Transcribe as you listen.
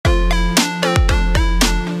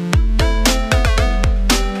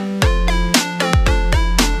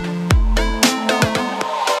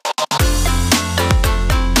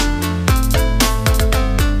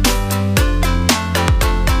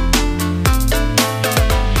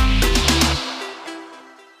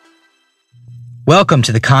Welcome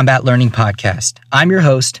to the Combat Learning Podcast. I'm your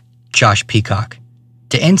host, Josh Peacock.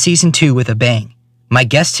 To end Season 2 with a bang, my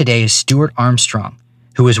guest today is Stuart Armstrong,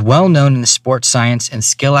 who is well known in the sports science and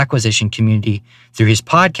skill acquisition community through his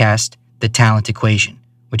podcast, The Talent Equation,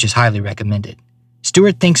 which is highly recommended.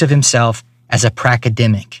 Stuart thinks of himself as a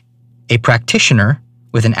pracademic, a practitioner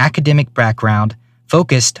with an academic background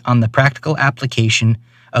focused on the practical application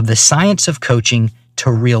of the science of coaching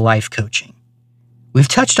to real-life coaching. We've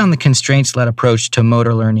touched on the constraints-led approach to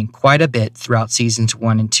motor learning quite a bit throughout Seasons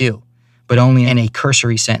 1 and 2, but only in a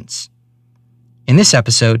cursory sense. In this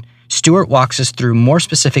episode, Stuart walks us through more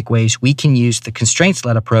specific ways we can use the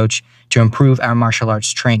constraints-led approach to improve our martial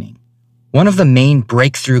arts training. One of the main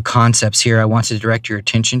breakthrough concepts here I want to direct your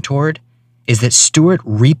attention toward is that Stuart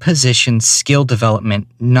repositions skill development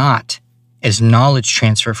not as knowledge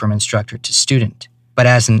transfer from instructor to student, but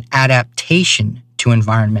as an adaptation to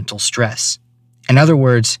environmental stress. In other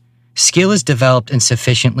words, skill is developed in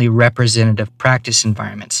sufficiently representative practice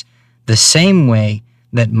environments, the same way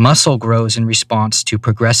that muscle grows in response to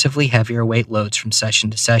progressively heavier weight loads from session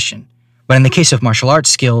to session. But in the case of martial arts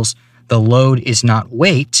skills, the load is not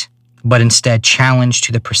weight, but instead challenge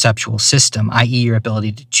to the perceptual system, i.e. your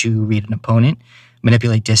ability to read an opponent,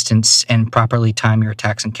 manipulate distance, and properly time your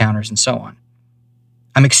attacks and counters, and so on.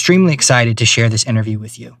 I'm extremely excited to share this interview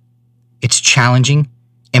with you. It's challenging,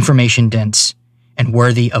 information-dense, and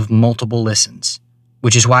worthy of multiple listens,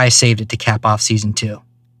 which is why I saved it to cap off Season 2.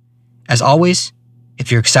 As always,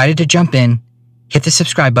 if you're excited to jump in, hit the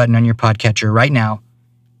subscribe button on your podcatcher right now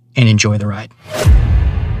and enjoy the ride.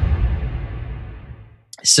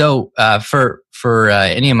 So for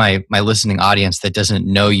any of my listening audience that doesn't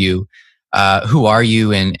know you, who are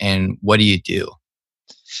you and what do you do?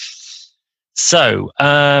 So,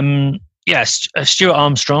 yes, Stuart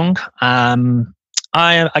Armstrong.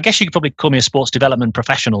 I guess you could probably call me a sports development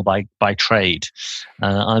professional by trade.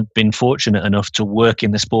 I've been fortunate enough to work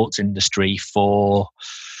in the sports industry for,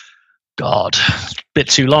 a bit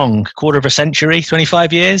too long, quarter of a century,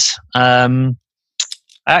 25 years.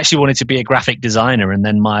 I actually wanted to be a graphic designer, and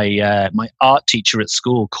then my art teacher at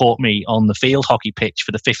school caught me on the field hockey pitch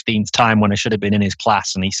for the 15th time when I should have been in his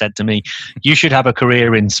class, and he said to me, "You should have a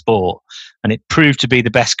career in sport." And it proved to be the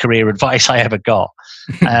best career advice I ever got.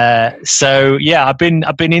 So yeah, I've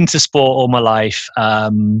been into sport all my life. I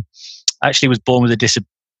actually was born with a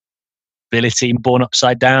disability, born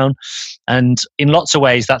upside down, and in lots of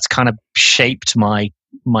ways that's kind of shaped my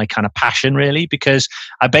kind of passion, really, because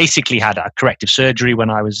I basically had a corrective surgery when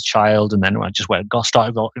I was a child, and then I just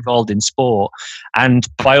started involved in sport. And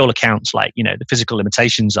by all accounts, the physical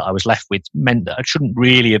limitations that I was left with meant that I shouldn't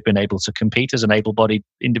really have been able to compete as an able-bodied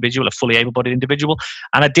individual, a fully able-bodied individual.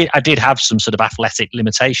 And I did have some sort of athletic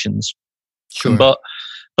limitations. Sure. But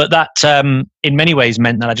that in many ways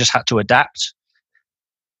meant that I just had to adapt.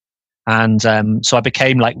 And so I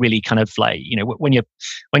became really kind of when your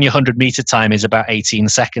 100-meter time is about 18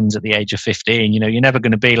 seconds at the age of 15, you're never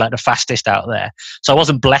going to be the fastest out there. So I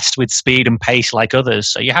wasn't blessed with speed and pace like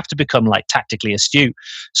others. So you have to become tactically astute.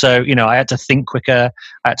 So, I had to think quicker.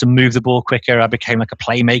 I had to move the ball quicker. I became a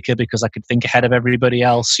playmaker because I could think ahead of everybody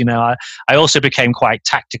else. I also became quite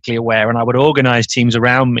tactically aware, and I would organize teams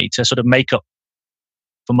around me to sort of make up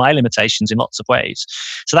for my limitations in lots of ways.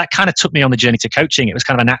 So that kind of took me on the journey to coaching. It was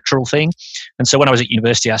kind of a natural thing. And so when I was at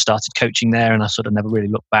university, I started coaching there, and I sort of never really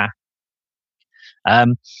looked back.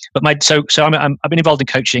 I've been involved in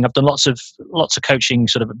coaching. I've done lots of coaching,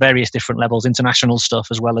 sort of at various different levels, international stuff,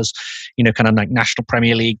 as well as, kind of national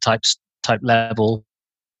Premier League type level.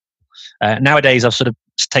 Nowadays, I've sort of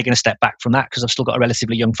taken a step back from that because I've still got a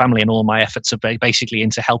relatively young family, and all my efforts are basically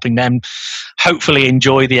into helping them hopefully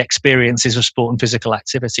enjoy the experiences of sport and physical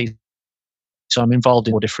activity. So I'm involved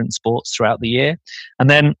in all different sports throughout the year. And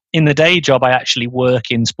then in the day job, I actually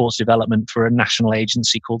work in sports development for a national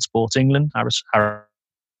agency called Sport England. Our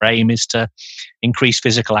aim is to increase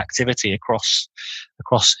physical activity across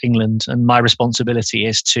England. And my responsibility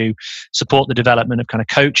is to support the development of kind of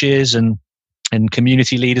coaches and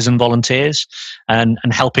community leaders and volunteers, and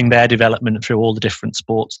helping their development through all the different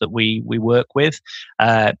sports that we work with,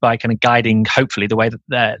 by kind of guiding, hopefully, the way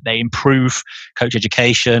that they improve coach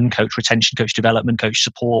education, coach retention, coach development, coach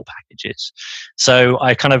support packages. So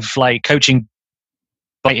I kind of like coaching,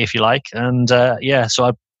 if you like, and so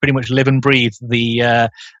I pretty much live and breathe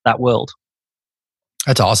that world.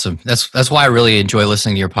 That's awesome. That's why I really enjoy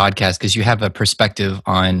listening to your podcast, because you have a perspective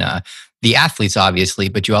on the athletes, obviously,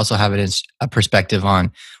 but you also have a perspective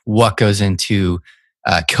on what goes into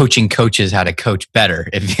coaching coaches how to coach better,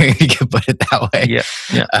 if you could put it that way.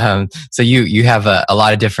 Yeah. So you have a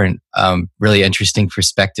lot of different really interesting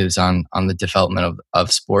perspectives on the development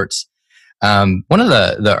of sports. One of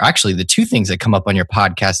the two things that come up on your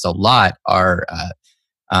podcast a lot are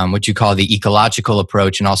what you call the ecological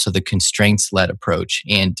approach and also the constraints-led approach.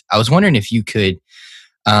 And I was wondering if you could,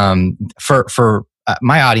 for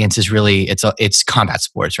my audience is really, it's combat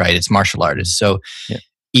sports, right? It's martial artists. So yeah.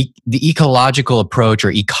 The ecological approach or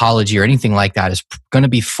ecology or anything like that is going to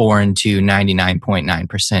be foreign to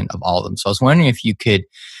 99.9% of all of them. So I was wondering if you could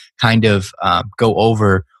kind of go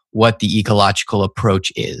over what the ecological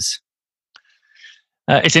approach is.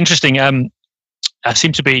 It's interesting. I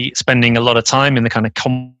seem to be spending a lot of time in the kind of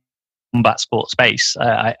combat sports space.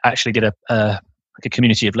 I actually did a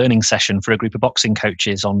community of learning session for a group of boxing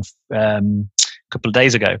coaches on a couple of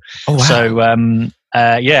days ago. Oh, wow. So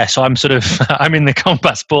so I'm sort of I'm in the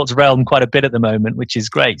combat sports realm quite a bit at the moment, which is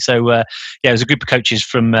great. So there's a group of coaches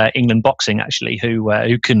from England Boxing actually who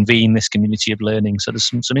convene this community of learning. So there's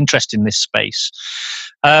some interest in this space.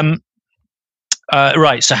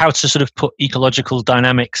 Right. So how to sort of put ecological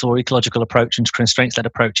dynamics or ecological approach and constraints-led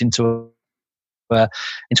approach into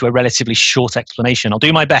a relatively short explanation. I'll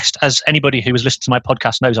do my best. As anybody who has listened to my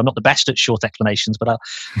podcast knows, I'm not the best at short explanations, but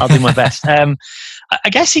I'll do my best. I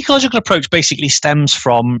guess ecological approach basically stems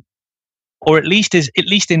from, or at least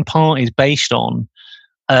in part is based on,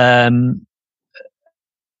 I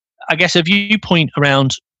guess a viewpoint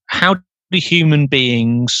around how do human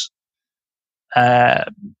beings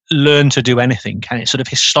learn to do anything. And it's sort of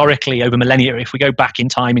historically over millennia, if we go back in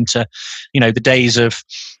time into, the days of,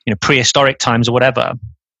 prehistoric times or whatever,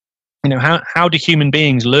 how do human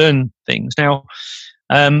beings learn things? Now,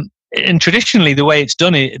 and traditionally the way it's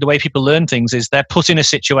done, the way people learn things is they're put in a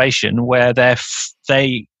situation where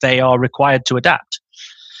they are required to adapt.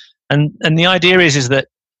 And the idea is that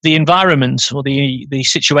the environment or the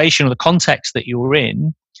situation or the context that you're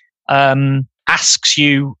in asks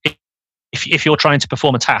you, if you're trying to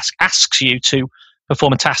perform a task, asks you to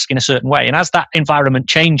perform a task in a certain way. And as that environment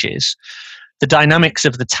changes, the dynamics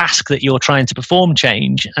of the task that you're trying to perform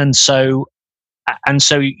change. And so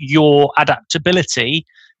your adaptability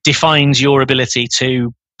defines your ability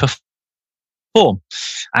to perform.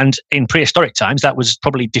 And in prehistoric times, that was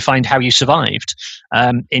probably defined how you survived.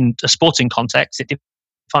 In a sporting context, it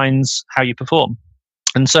defines how you perform.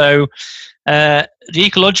 And so the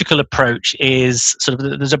ecological approach is sort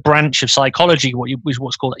of, there's a branch of psychology,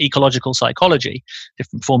 what's called ecological psychology,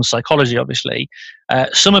 different forms of psychology, obviously.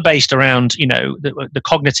 Some are based around, the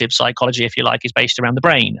cognitive psychology, if you like, is based around the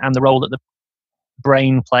brain and the role that the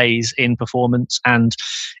brain plays in performance, and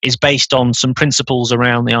is based on some principles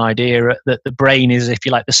around the idea that the brain is, if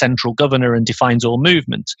you like, the central governor and defines all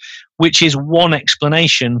movement, which is one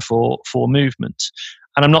explanation for movement.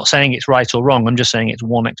 And I'm not saying it's right or wrong, I'm just saying it's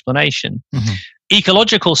one explanation. Mm-hmm.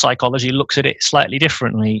 Ecological psychology looks at it slightly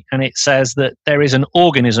differently, and it says that there is an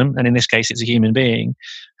organism, and in this case it's a human being,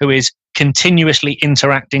 who is continuously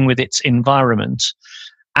interacting with its environment.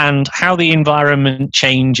 And how the environment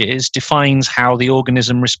changes defines how the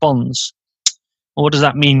organism responds. Well, what does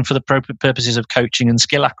that mean for the purposes of coaching and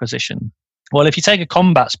skill acquisition? Well, if you take a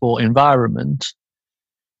combat sport environment,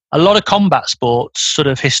 a lot of combat sports sort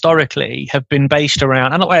of historically have been based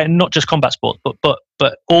around, and not just combat sports,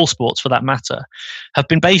 but all sports for that matter, have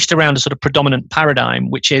been based around a sort of predominant paradigm,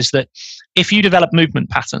 which is that if you develop movement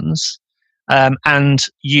patterns and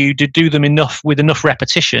you do them with enough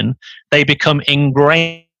repetition, they become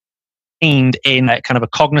ingrained in a kind of a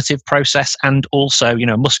cognitive process and also,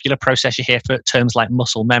 muscular process. You hear for terms like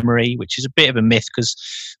muscle memory, which is a bit of a myth because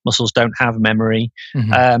muscles don't have memory.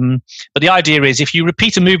 Mm-hmm. But the idea is if you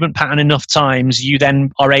repeat a movement pattern enough times, you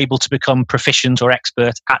then are able to become proficient or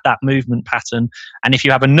expert at that movement pattern. And if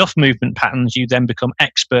you have enough movement patterns, you then become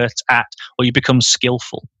expert at, or you become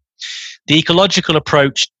skillful. The ecological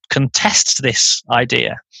approach contests this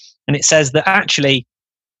idea. And it says that actually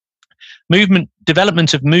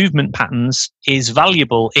development of movement patterns is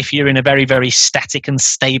valuable if you're in a very, very static and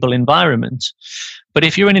stable environment. But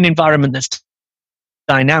if you're in an environment that's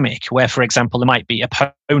dynamic, where, for example, there might be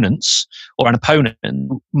opponents, or an opponent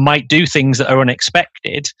might do things that are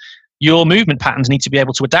unexpected, your movement patterns need to be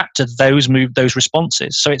able to adapt to those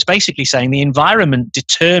responses. So it's basically saying the environment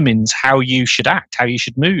determines how you should act, how you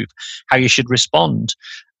should move, how you should respond.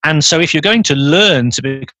 And so if you're going to learn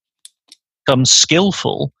to become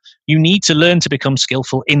skillful, you need to learn to become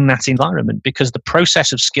skillful in that environment, because the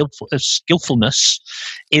process of skillfulness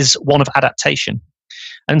is one of adaptation.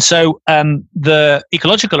 And so the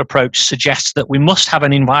ecological approach suggests that we must have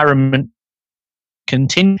an environment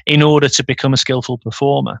continue in order to become a skillful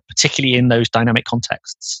performer, particularly in those dynamic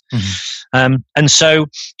contexts. Mm-hmm. And so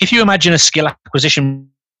if you imagine a skill acquisition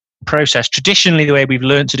process. Traditionally, the way we've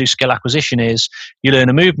learned to do skill acquisition is you learn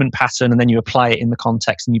a movement pattern and then you apply it in the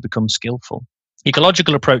context and you become skillful.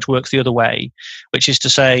 Ecological approach works the other way, which is to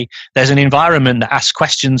say there's an environment that asks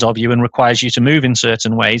questions of you and requires you to move in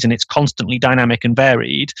certain ways, and it's constantly dynamic and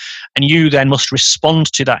varied, and you then must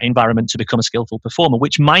respond to that environment to become a skillful performer,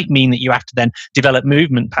 which might mean that you have to then develop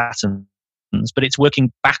movement patterns, but it's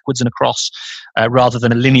working backwards and across rather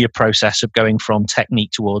than a linear process of going from technique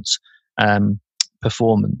towards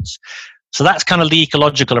performance. So that's kind of the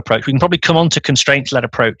ecological approach. We can probably come on to constraints-led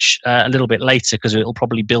approach a little bit later because it'll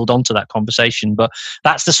probably build onto that conversation. But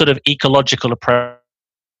that's the sort of ecological approach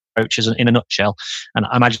in a nutshell. And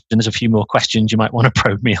I imagine there's a few more questions you might want to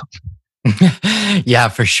probe me on. Yeah,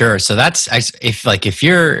 for sure. So that's if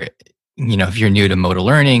you're new to motor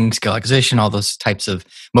learning, skill acquisition, all those types of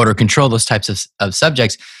motor control, those types of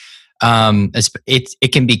subjects,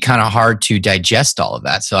 it can be kind of hard to digest all of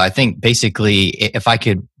that. So I think basically, if I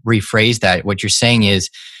could rephrase that, what you're saying is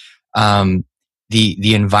the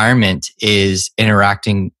environment is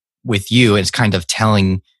interacting with you. It's kind of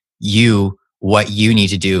telling you what you need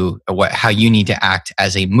to do, how you need to act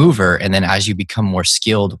as a mover, and then as you become more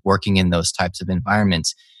skilled working in those types of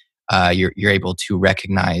environments, you're able to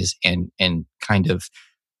recognize and kind of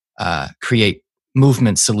create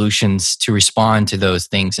movement solutions to respond to those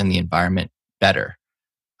things in the environment better.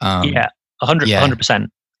 100%.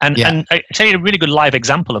 And I tell you a really good live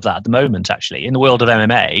example of that at the moment, actually, in the world of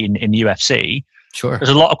MMA, in UFC. Sure. There's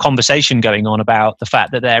a lot of conversation going on about the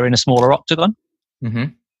fact that they're in a smaller octagon. Mm-hmm.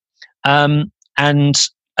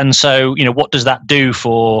 And so, what does that do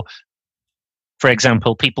for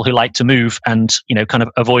example, people who like to move and, kind of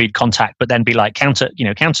avoid contact, but then be like counter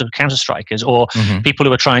strikers, or people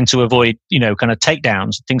who are trying to avoid, kind of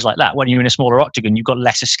takedowns, things like that. When you're in a smaller octagon, you've got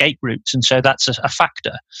less escape routes. And so that's a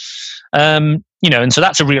factor. And so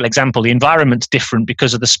that's a real example. The environment's different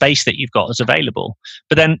because of the space that you've got that's available.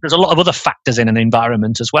 But then there's a lot of other factors in an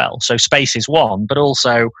environment as well. So space is one, but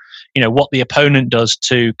also, what the opponent does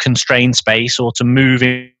to constrain space or to move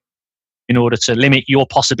in order to limit your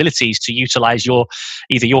possibilities to utilize your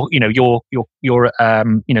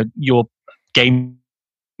game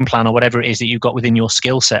plan or whatever it is that you've got within your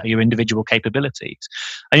skill set or your individual capabilities.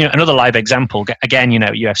 And another live example, again,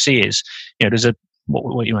 UFC is, there's a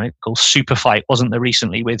what you might call super fight, wasn't there,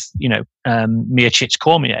 recently with Miocic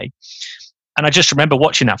Cormier, and I just remember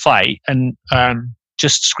watching that fight and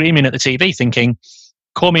just screaming at the TV, thinking,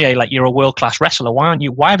 Cormier, like, you're a world class wrestler.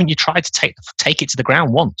 Why haven't you tried to take it to the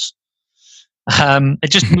ground once?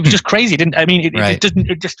 It was just crazy. It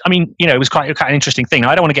was quite an interesting thing.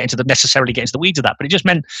 I don't want to necessarily get into the weeds of that, but it just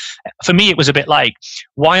meant, for me, it was a bit like,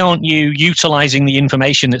 why aren't you utilizing the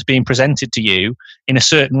information that's being presented to you in a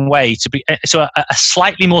certain way to be, so a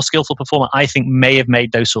slightly more skillful performer, I think, may have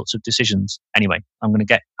made those sorts of decisions. Anyway, I'll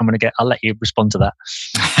let you respond to that.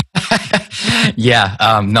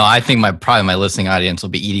 No, I think my listening audience will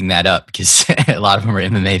be eating that up because a lot of them are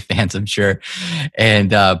MMA fans, I'm sure.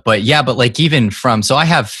 And but like, even from, so I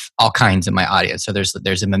have all kinds in my audience. So there's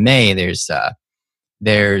MMA,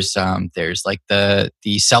 there's like the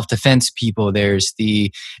self-defense people, and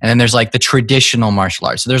then there's like the traditional martial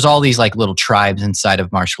arts. So there's all these like little tribes inside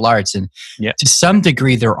of martial arts, and to some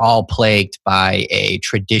degree they're all plagued by a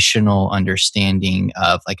traditional understanding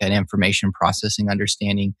of like an information processing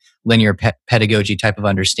understanding, linear pedagogy type of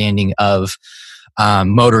understanding of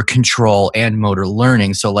motor control and motor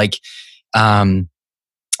learning. So like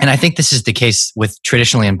and I think this is the case with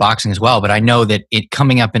traditionally in boxing as well, but I know that it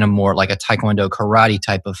coming up in a more like a Taekwondo karate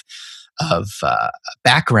type of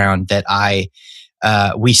background, that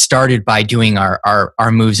we started by doing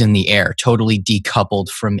our moves in the air, totally decoupled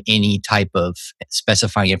from any type of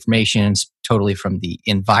specifying information, totally from the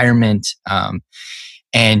environment.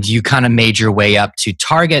 And you kind of made your way up to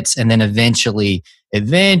targets, and then eventually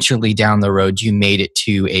down the road, you made it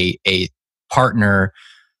to a partner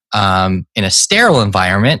in a sterile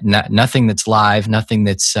environment, nothing that's live, nothing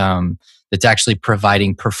that's actually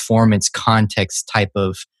providing performance context type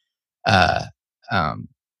of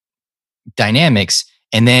dynamics,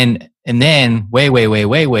 and then way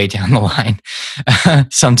down the line,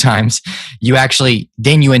 sometimes you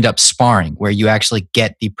end up sparring, where you actually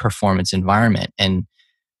get the performance environment. And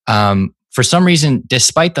for some reason,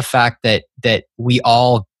 despite the fact that we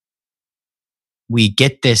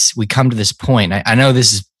get this, we come to this point. I know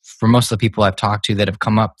this is, for most of the people I've talked to that have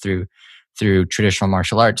come up through traditional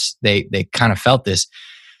martial arts, they kind of felt this.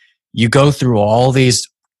 You go through all these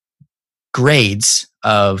grades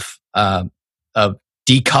of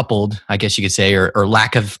decoupled, I guess you could say, or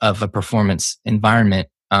lack of a performance environment,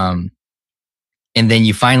 and then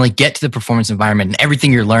you finally get to the performance environment and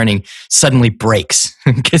everything you're learning suddenly breaks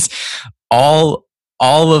because all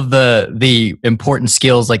of the important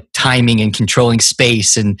skills like timing and controlling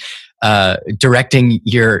space and directing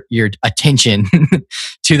your attention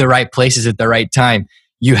to the right places at the right time,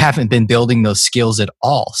 you haven't been building those skills at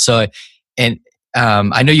all. So, and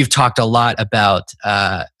I know you've talked a lot about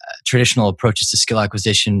traditional approaches to skill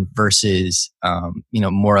acquisition versus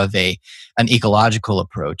more of an ecological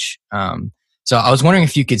approach. So I was wondering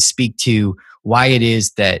if you could speak to why it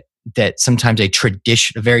is that sometimes a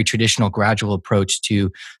very traditional gradual approach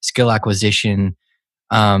to skill acquisition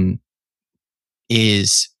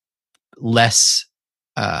is less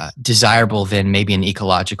desirable than maybe an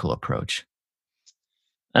ecological approach.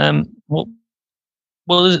 Well,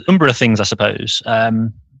 there's a number of things, I suppose.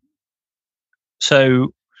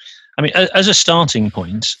 So, I mean, as a starting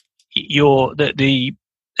point, the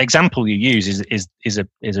example you use is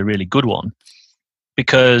a really good one,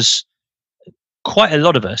 because quite a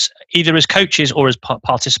lot of us, either as coaches or as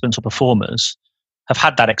participants or performers, have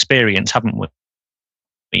had that experience, haven't we?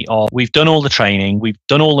 We've done all the training, we've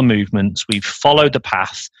done all the movements, we've followed the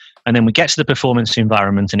path, and then we get to the performance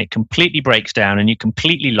environment and it completely breaks down and you're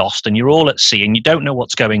completely lost and you're all at sea and you don't know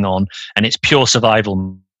what's going on and it's pure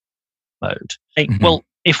survival mode. Mm-hmm. Well,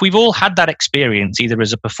 if we've all had that experience, either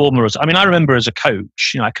as a performer or I remember as a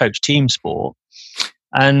coach, I coach team sport,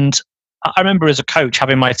 and I remember as a coach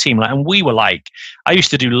having my team, and we were I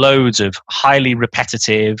used to do loads of highly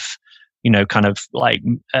repetitive, kind of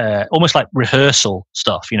almost like rehearsal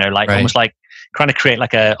stuff, right. Almost like trying to create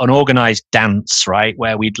like an organized dance, right?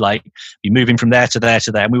 Where we'd be moving from there to there to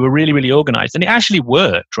there. And we were really, really organized. And it actually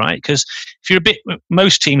worked, right? Because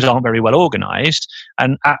most teams aren't very well organized.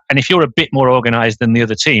 And if you're a bit more organized than the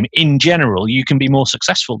other team, in general, you can be more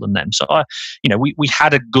successful than them. So, we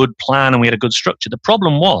had a good plan and we had a good structure. The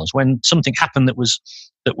problem was when something happened that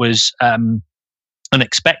was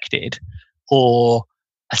unexpected, or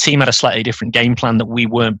a team had a slightly different game plan that we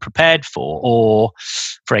weren't prepared for, or,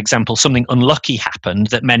 for example, something unlucky happened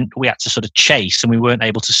that meant we had to sort of chase and we weren't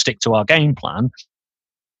able to stick to our game plan,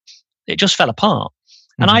 it just fell apart.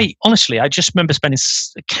 Mm-hmm. And I just remember spending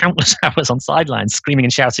countless hours on sidelines screaming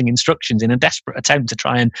and shouting instructions in a desperate attempt to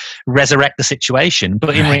try and resurrect the situation.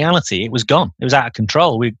 But in reality, it was gone. It was out of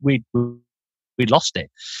control. We'd lost it.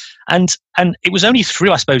 And it was only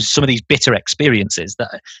through, I suppose, some of these bitter experiences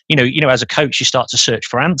that, as a coach, you start to search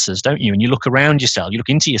for answers, don't you? And you look around yourself, you look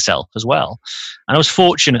into yourself as well. And I was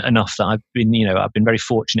fortunate enough that I've been very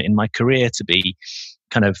fortunate in my career to be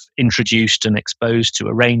kind of introduced and exposed to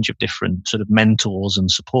a range of different sort of mentors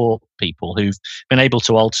and support people who've been able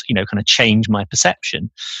to kind of change my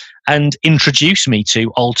perception and introduce me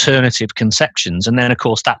to alternative conceptions. And then, of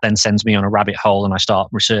course, that then sends me on a rabbit hole and I start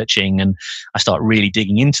researching and I start really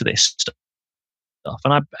digging into this stuff.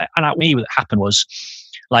 And what happened was,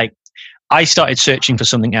 I started searching for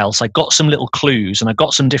something else. I got some little clues and I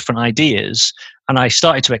got some different ideas and I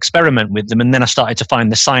started to experiment with them. And then I started to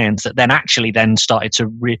find the science that then actually started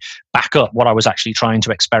to back up what I was actually trying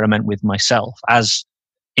to experiment with myself as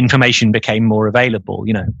information became more available,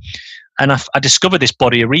 And I discovered this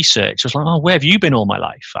body of research. I was like, oh, where have you been all my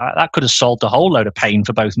life? That could have solved a whole load of pain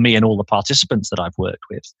for both me and all the participants that I've worked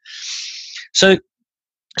with. So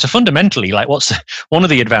fundamentally, one of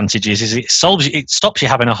the advantages is it stops you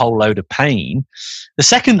having a whole load of pain. The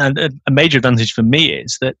second, a major advantage for me,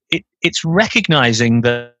 is that it's recognizing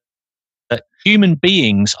that human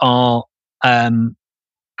beings are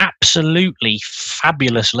absolutely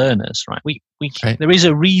fabulous learners, right? Right. There is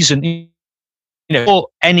a reason, for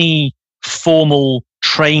any formal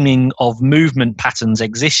training of movement patterns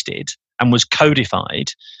existed and was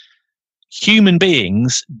codified. Human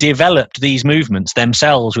beings developed these movements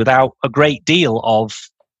themselves without a great deal of,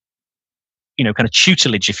 kind of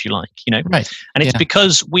tutelage, if you like, Right. And it's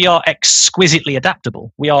because we are exquisitely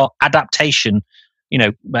adaptable. We are adaptation,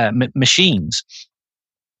 machines.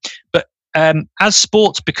 But as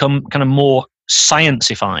sports become kind of more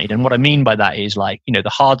science-ified, and what I mean by that is the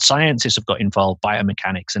hard sciences have got involved,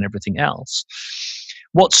 biomechanics and everything else.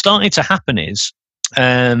 What's starting to happen is,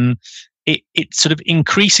 it sort of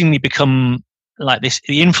increasingly become like this.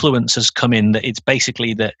 The influence has come in that it's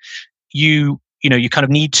basically that you kind of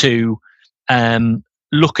need to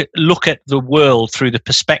look at the world through the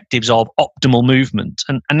perspectives of optimal movement,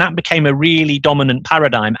 and that became a really dominant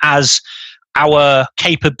paradigm as our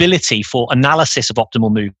capability for analysis of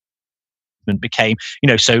optimal movement became,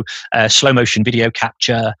 slow motion video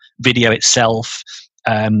capture, video itself,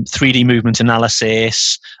 3D movement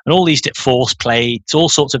analysis, and all these force plates, all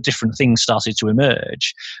sorts of different things started to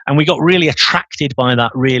emerge. And we got really attracted by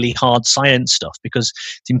that really hard science stuff because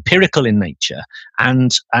it's empirical in nature,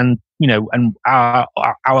 and our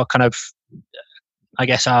kind of, I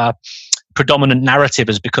guess, our predominant narrative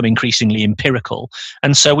has become increasingly empirical.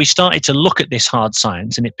 And so we started to look at this hard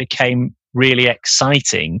science, and it became really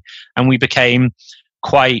exciting, and we became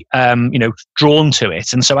quite drawn to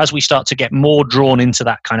it. And so as we start to get more drawn into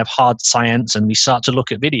that kind of hard science, and we start to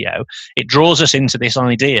look at video, it draws us into this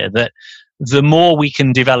idea that the more we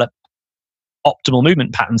can develop optimal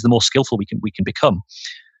movement patterns, the more skillful we can become.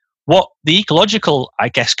 What the ecological, I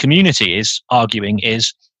guess, community is arguing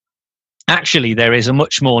is actually there is a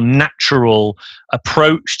much more natural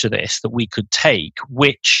approach to this that we could take,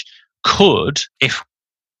 which could, if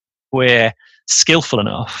we're skillful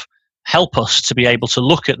enough, help us to be able to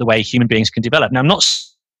look at the way human beings can develop. Now, I'm not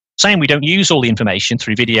saying we don't use all the information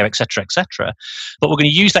through video, etc., but we're going to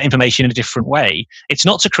use that information in a different way. It's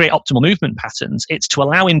not to create optimal movement patterns. It's to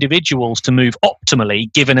allow individuals to move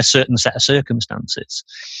optimally given a certain set of circumstances.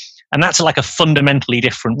 And that's like a fundamentally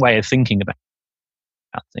different way of thinking about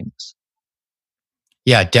things.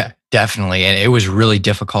 Yeah, definitely. And it was really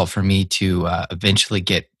difficult for me to eventually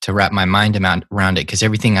get to wrap my mind around it, because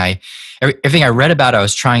everything I read about, I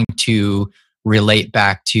was trying to relate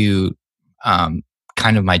back to kind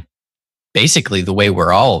of basically the way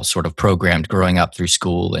we're all sort of programmed growing up through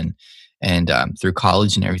school and through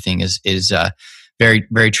college and everything is very,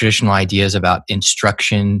 very traditional ideas about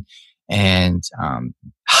instruction and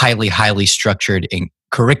highly structured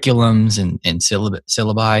curriculums and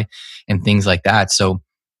syllabi and things like that. So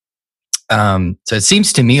it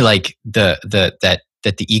seems to me like that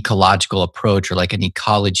the ecological approach, or like an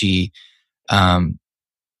ecology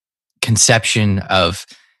conception of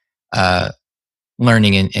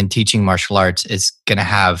learning and teaching martial arts, is going to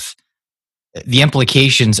have, the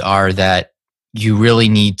implications are that you really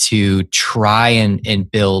need to try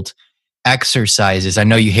and build exercises. I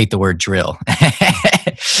know you hate the word drill.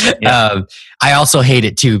 Yeah. I also hate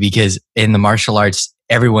it too, because in the martial arts,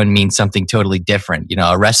 everyone means something totally different. You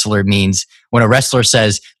know, when a wrestler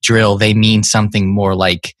says drill, they mean something more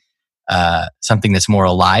like something that's more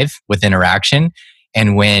alive with interaction.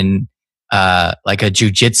 And when like a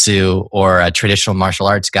jiu-jitsu or a traditional martial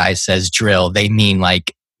arts guy says drill, they mean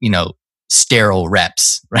like, sterile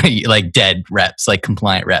reps, right? Like dead reps, like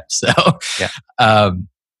compliant reps. So, yeah.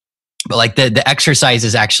 But like the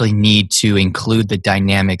exercises actually need to include the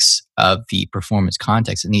dynamics of the performance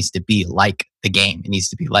context. It needs to be like the game. It needs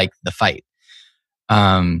to be like the fight.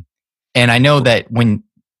 And I know that when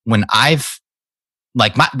I've,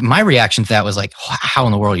 like, my reaction to that was like, how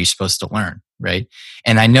in the world are you supposed to learn, right?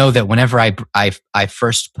 And I know that whenever I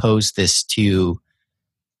first posed this to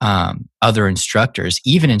other instructors,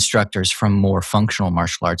 even instructors from more functional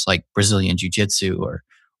martial arts like Brazilian Jiu-Jitsu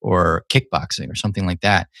or kickboxing or something like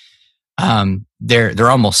that, they're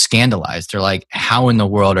almost scandalized. They're like, how in the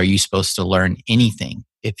world are you supposed to learn anything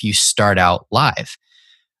if you start out live?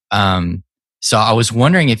 So I was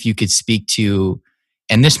wondering if you could speak to,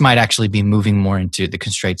 and this might actually be moving more into the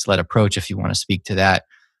constraints-led approach, if you want to speak to that,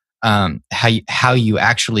 how you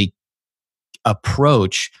actually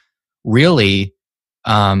approach really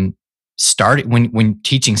start when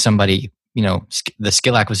teaching somebody, the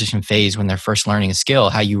skill acquisition phase when they're first learning a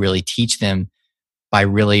skill, how you really teach them by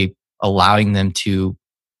really allowing them to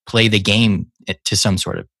play the game to some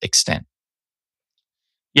sort of extent.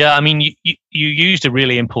 Yeah, I mean, you used a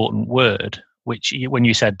really important word, which when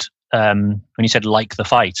you said like the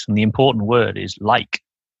fight, and the important word is like.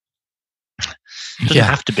 It doesn't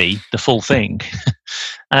have to be the full thing,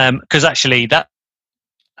 because actually that's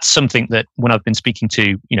something that when I've been speaking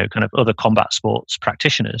to kind of other combat sports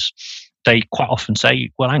practitioners, they quite often say,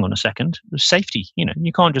 "Well, hang on a second, there's safety.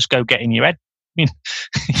 You can't just go get in your head."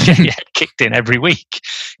 Get your head kicked in every week,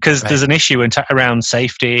 because there's an issue around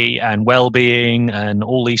safety and well-being and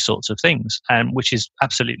all these sorts of things, which is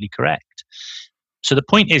absolutely correct. So the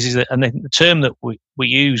point is that, and the term that we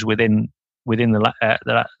use within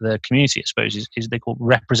the community, I suppose, is they call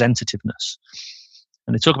representativeness,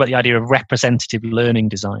 and they talk about the idea of representative learning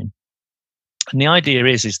design. And the idea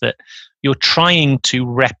is that you're trying to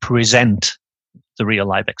represent the real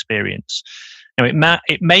life experience. Now,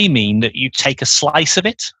 it may mean that you take a slice of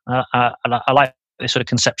it. I like this sort of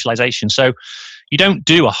conceptualization. So you don't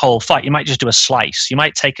do a whole fight. You might just do a slice. You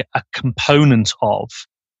might take a component of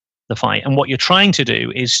the fight. And what you're trying to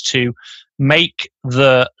do is to make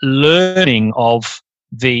the learning of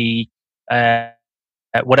the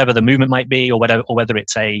whatever the movement might be, or whether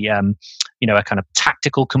it's a kind of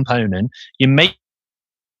tactical component, you're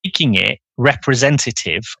making it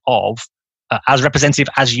representative of, as representative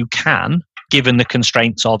as you can, given the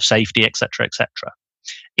constraints of safety, etc.,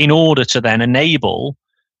 in order to then enable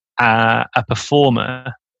a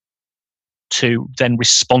performer to then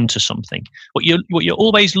respond to something. What you're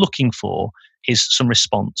always looking for is some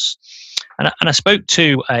response. And I spoke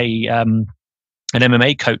to an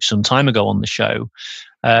MMA coach some time ago on the show,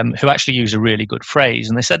 who actually used a really good phrase,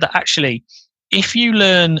 and they said that actually, if you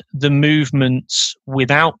learn the movements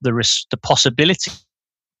without the possibility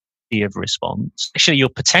of response, actually you're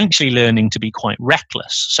potentially learning to be quite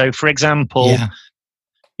reckless. So, for example,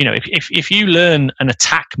 if you learn an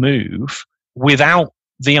attack move without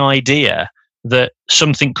the idea that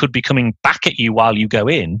something could be coming back at you while you go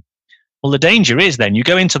in, well, the danger is then you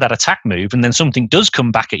go into that attack move and then something does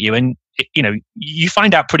come back at you, and you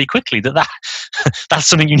find out pretty quickly that that's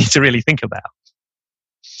something you need to really think about.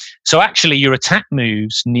 So actually your attack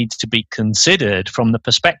moves need to be considered from the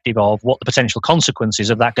perspective of what the potential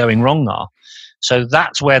consequences of that going wrong are. So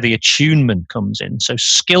that's where the attunement comes in. So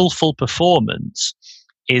skillful performance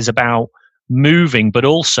is about moving, but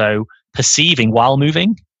also perceiving while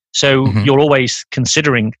moving. So you're always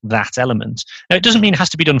considering that element. Now, it doesn't mean it has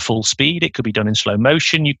to be done full speed. It could be done in slow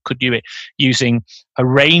motion. You could do it using a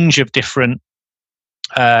range of different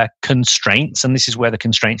constraints, and this is where the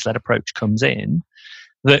constraints-led approach comes in,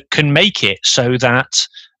 that can make it so that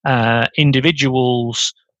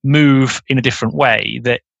individuals move in a different way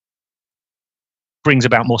that brings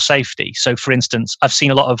about more safety. So, for instance, I've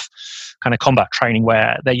seen a lot of kind of combat training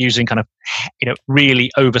where they're using kind of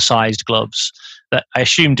really oversized gloves that I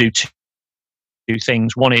assume do two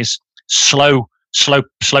things. One is slow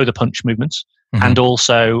the punch movements, and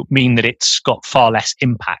also mean that it's got far less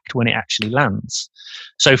impact when it actually lands.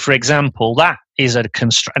 So, for example, that is an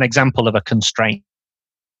example of a constraint,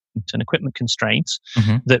 an equipment constraint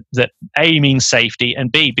that A means safety,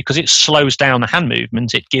 and B, because it slows down the hand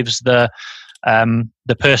movement, it gives the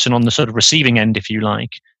person on the sort of receiving end, if you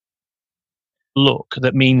like, look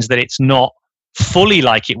that means that it's not fully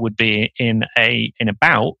like it would be in a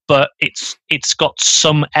bout, but it's got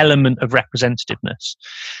some element of representativeness.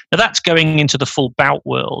 Now that's going into the full bout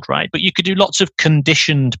world, right? But you could do lots of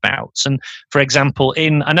conditioned bouts, and for example,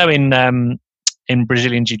 in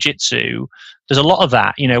Brazilian Jiu-Jitsu, there's a lot of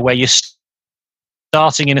that, where you're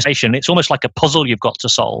starting in a station. It's almost like a puzzle you've got to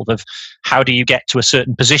solve of how do you get to a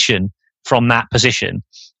certain position from that position,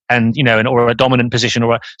 and or a dominant position,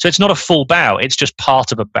 so it's not a full bout. It's just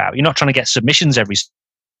part of a bout. You're not trying to get submissions every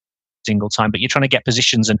single time, but you're trying to get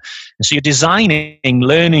positions, and so you're designing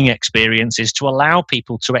learning experiences to allow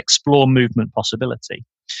people to explore movement possibility.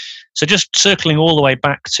 So just circling all the way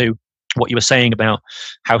back to what you were saying about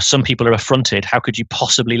how some people are affronted, how could you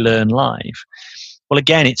possibly learn live? Well,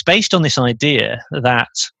 again, it's based on this idea that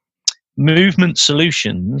movement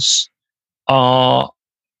solutions are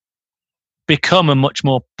become a much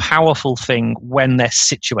more powerful thing when they're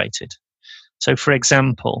situated. So, for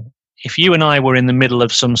example, if you and I were in the middle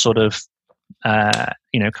of some sort of,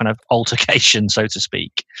 kind of altercation, so to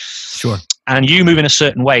speak, sure, and you move in a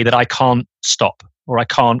certain way that I can't stop or I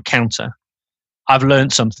can't counter, I've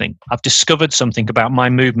learned something. I've discovered something about my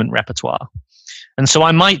movement repertoire. And so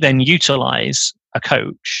I might then utilize a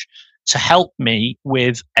coach to help me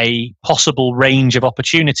with a possible range of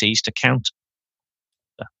opportunities to counter.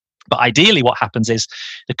 But ideally what happens is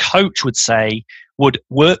the coach would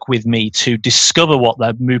work with me to discover what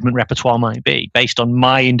the movement repertoire might be based on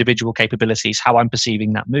my individual capabilities, how I'm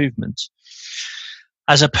perceiving that movement.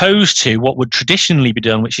 As opposed to what would traditionally be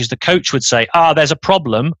done, which is the coach would say, there's a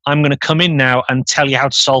problem. I'm going to come in now and tell you how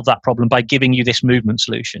to solve that problem by giving you this movement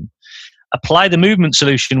solution. Apply the movement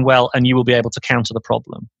solution well, and you will be able to counter the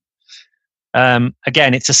problem.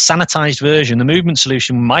 Again, it's a sanitized version. The movement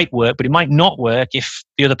solution might work, but it might not work if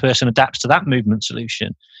the other person adapts to that movement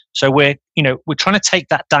solution. So we're trying to take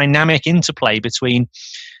that dynamic interplay between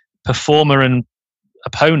performer and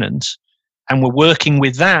opponent, and we're working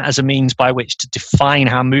with that as a means by which to define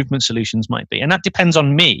how movement solutions might be. And that depends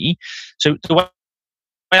on me. So the way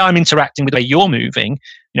I'm interacting with the way you're moving,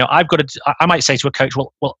 I might say to a coach,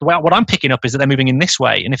 well, what I'm picking up is that they're moving in this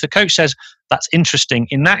way. And if the coach says that's interesting,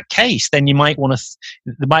 in that case, then you might want to,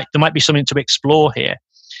 there might be something to explore here.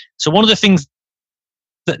 So one of the things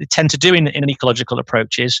that they tend to do in an ecological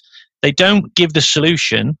approach is they don't give the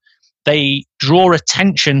solution. They draw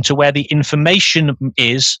attention to where the information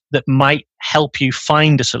is that might help you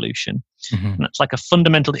find a solution. And that's like a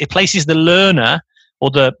fundamental, it places the learner or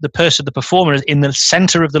the person, the performer, is in the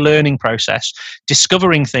center of the learning process,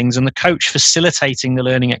 discovering things, and the coach facilitating the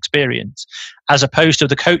learning experience, as opposed to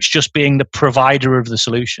the coach just being the provider of the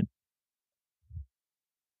solution.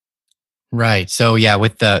 Right. So yeah,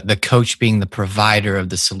 with the coach being the provider of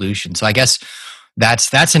the solution. So I guess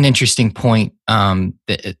that's an interesting point. One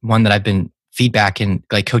that I've been feedback and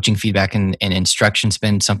like coaching feedback and instruction's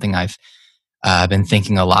been something I've been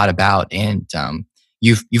thinking a lot about. And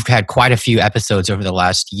you've had quite a few episodes over the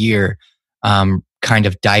last year, kind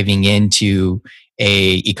of diving into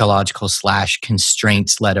a ecological /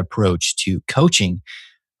 constraints led approach to coaching.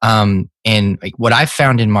 And like, what I've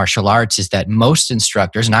found in martial arts is that most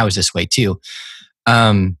instructors, and I was this way too,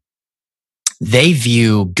 um, they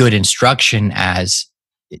view good instruction as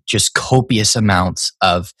just copious amounts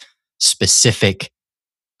of specific,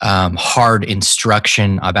 hard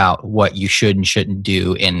instruction about what you should and shouldn't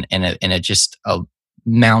do in a just a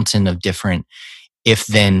mountain of different if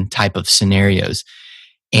then type of scenarios.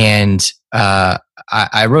 And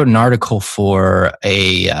I wrote an article for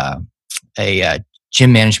a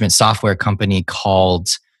gym management software company called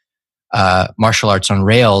Martial Arts on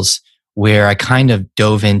Rails, where I kind of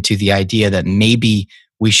dove into the idea that maybe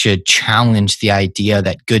we should challenge the idea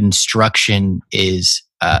that good instruction is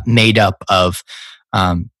made up of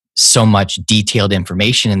so much detailed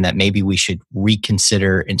information, and that maybe we should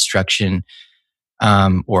reconsider instruction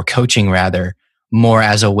or coaching rather more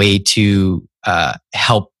as a way to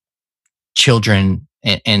help children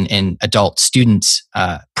and adult students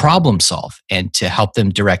problem solve, and to help them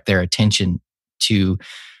direct their attention to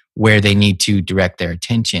where they need to direct their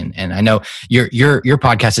attention. And I know your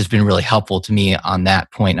podcast has been really helpful to me on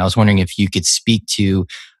that point. I was wondering if you could speak to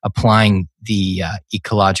applying the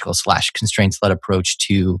ecological / constraints led approach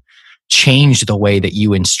to change the way that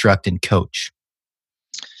you instruct and coach.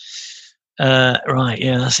 Right,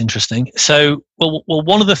 yeah, that's interesting. So, well,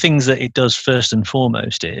 one of the things that it does first and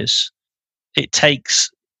foremost is it takes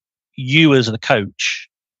you as the coach,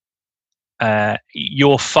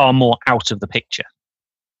 you're far more out of the picture.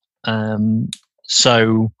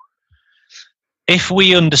 So if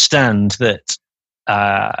we understand that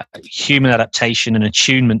human adaptation and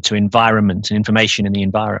attunement to environment and information in the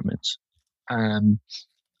environment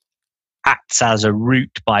acts as a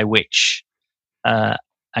route by which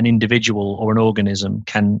an individual or an organism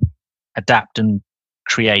can adapt and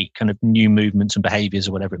create kind of new movements and behaviors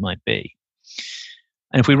or whatever it might be.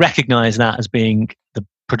 And if we recognize that as being the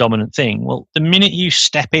predominant thing, well, the minute you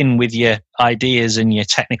step in with your ideas and your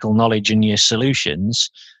technical knowledge and your solutions,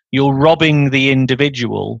 you're robbing the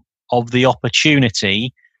individual of the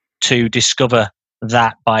opportunity to discover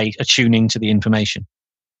that by attuning to the information.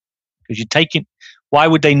 Because you're taking, why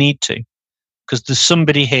would they need to? Because there's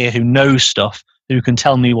somebody here who knows stuff, who can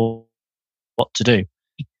tell me what to do.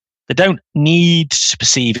 They don't need to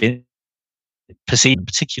perceive it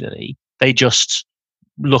particularly. They just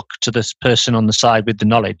look to this person on the side with the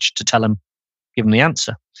knowledge to tell them, give them the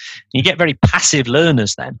answer. You get very passive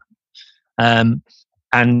learners then.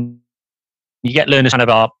 And you get learners kind of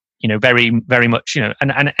are, very, very much,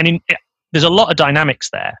 there's a lot of dynamics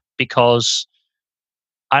there because,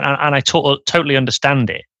 and I totally understand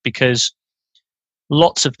it, because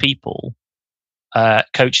lots of people,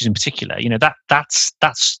 coaches in particular,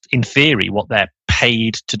 that's in theory what they're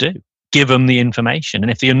paid to do. Give them the information.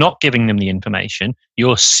 And if you're not giving them the information,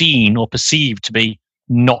 you're seen or perceived to be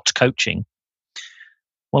not coaching.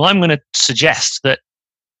 Well, I'm going to suggest that,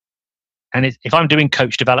 and if I'm doing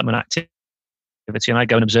coach development activity and I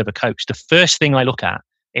go and observe a coach, the first thing I look at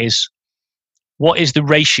is what is the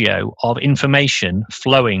ratio of information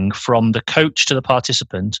flowing from the coach to the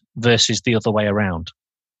participant versus the other way around.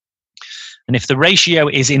 And if the ratio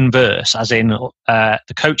is inverse, as in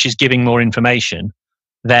the coach is giving more information,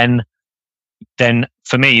 then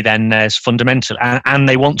for me, then there's fundamental, and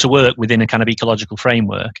they want to work within a kind of ecological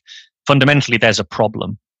framework. Fundamentally, there's a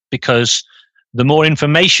problem, because the more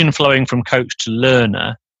information flowing from coach to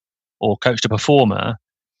learner or coach to performer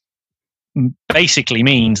basically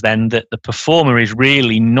means then that the performer is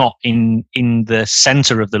really not in the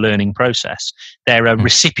center of the learning process. They're a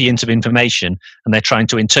recipient of information, and they're trying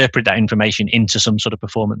to interpret that information into some sort of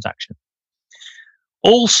performance action.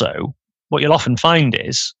 Also, what you'll often find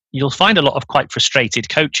is you'll find a lot of quite frustrated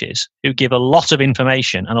coaches who give a lot of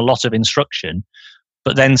information and a lot of instruction,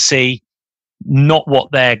 but then see not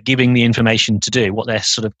what they're giving the information to do, what they're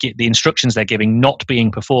sort of the instructions they're giving not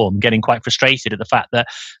being performed, getting quite frustrated at the fact that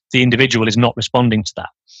the individual is not responding to that.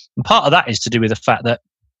 And part of that is to do with the fact that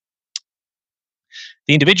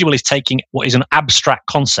the individual is taking what is an abstract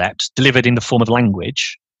concept delivered in the form of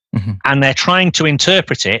language, and they're trying to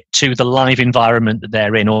interpret it to the live environment that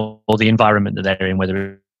they're in, or the environment that they're in,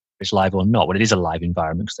 whether it's live or not. Well, it is a live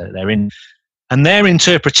environment because they're in. And their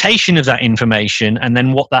interpretation of that information, and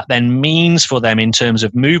then what that then means for them in terms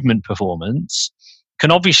of movement performance,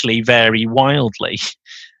 can obviously vary wildly.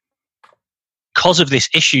 because of this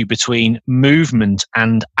issue between movement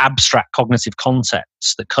and abstract cognitive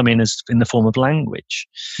concepts that come in the form of language.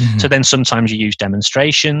 Mm-hmm. So then sometimes you use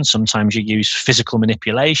demonstration, sometimes you use physical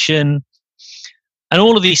manipulation. And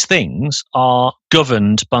all of these things are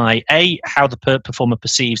governed by A, how the performer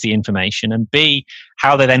perceives the information, and B,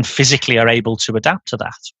 how they then physically are able to adapt to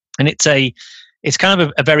that. And it's kind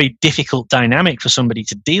of a very difficult dynamic for somebody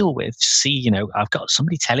to deal with. See, I've got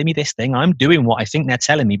somebody telling me this thing. I'm doing what I think they're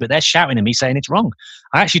telling me, but they're shouting at me saying it's wrong.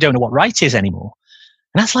 I actually don't know what right is anymore.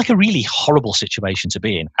 And that's like a really horrible situation to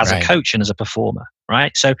be in as a coach and as a performer,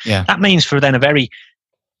 right? So that means for then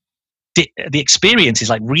the experience is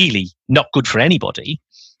like really not good for anybody.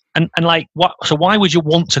 And like, so why would you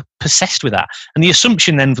want to persist with that? And the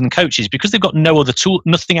assumption then from the coaches, because they've got no other tool,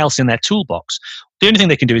 nothing else in their toolbox, the only thing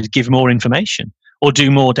they can do is give more information or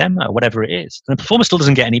do more demo, whatever it is. And the performance still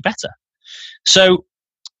doesn't get any better. So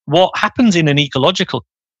what happens in an ecological,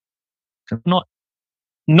 not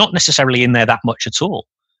necessarily in there that much at all,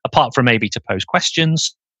 apart from maybe to pose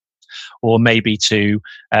questions or maybe to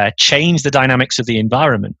change the dynamics of the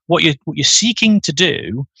environment. What you're seeking to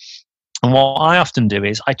do, and what I often do,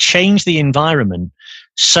 is I change the environment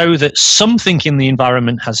so that something in the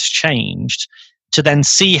environment has changed, to then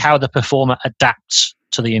see how the performer adapts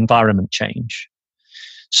to the environment change.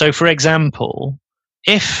 So, for example,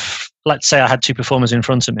 if, let's say, I had two performers in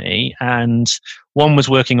front of me and one was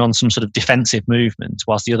working on some sort of defensive movement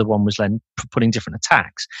whilst the other one was then putting different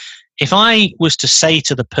attacks. If I was to say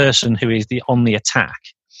to the person who is on the attack,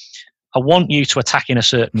 I want you to attack in a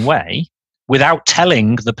certain way, without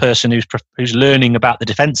telling the person who's learning about the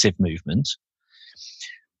defensive movement,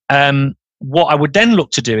 what I would then look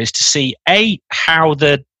to do is to see, A, how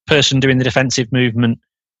the person doing the defensive movement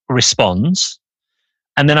responds,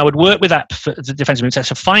 and then I would work with the defensive movement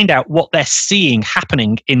to find out what they're seeing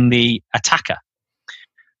happening in the attacker,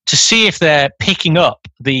 to see if they're picking up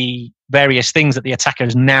the various things that the attacker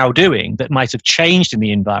is now doing that might have changed in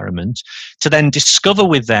the environment, to then discover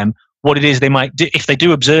with them what it is they might do, if they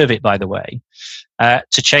do observe it, by the way,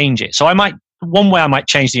 to change it. So one way I might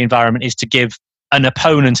change the environment is to give an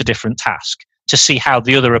opponent a different task to see how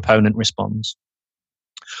the other opponent responds.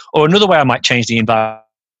 Or another way I might change the environment,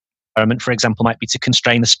 for example, might be to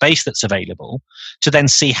constrain the space that's available, to then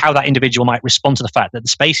see how that individual might respond to the fact that the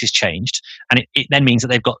space has changed. And it then means that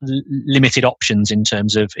they've got limited options in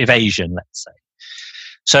terms of evasion, let's say.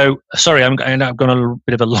 So, sorry, I've gone a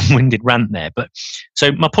bit of a long-winded rant there. But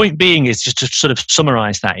so my point being is, just to sort of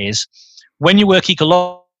summarize that, is when you work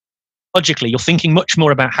ecologically, you're thinking much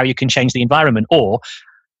more about how you can change the environment, or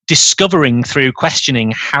discovering through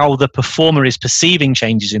questioning how the performer is perceiving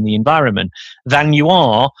changes in the environment, than you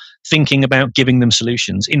are thinking about giving them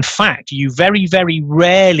solutions. In fact, you very, very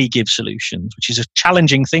rarely give solutions, which is a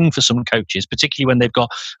challenging thing for some coaches, particularly when they've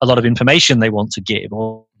got a lot of information they want to give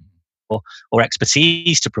or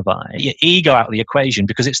expertise to provide. Your ego out of the equation,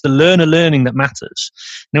 because it's the learner learning that matters.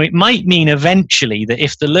 Now, it might mean eventually that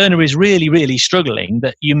if the learner is really, really struggling,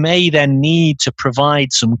 that you may then need to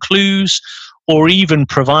provide some clues, or even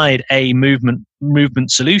provide a movement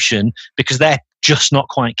solution, because they're just not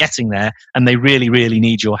quite getting there and they really, really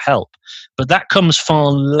need your help. But that comes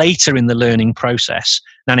far later in the learning process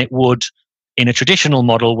than it would in a traditional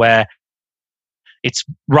model where it's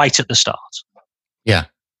right at the start. Yeah.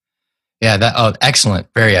 Yeah. Excellent.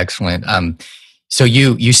 Very excellent. So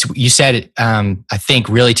you said it, I think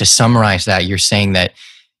really to summarize that, you're saying that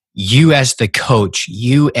you as the coach,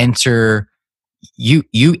 you enter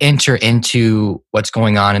into what's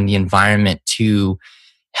going on in the environment to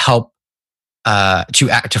help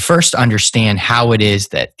to first understand how it is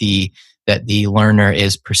that the learner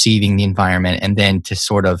is perceiving the environment, and then to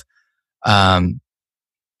sort of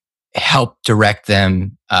help direct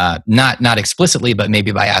them, not explicitly, but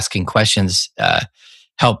maybe by asking questions,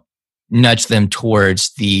 help nudge them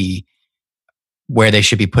towards where they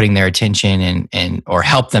should be putting their attention, and or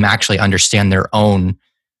help them actually understand their own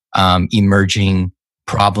emerging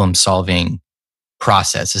problem solving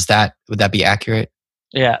process. Would that be accurate?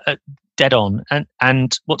 Yeah, dead on.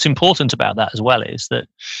 And what's important about that as well is that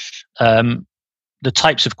the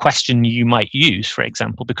types of question you might use, for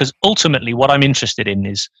example, because ultimately what I'm interested in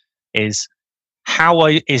is how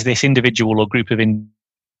is this individual or group of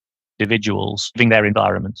individuals living their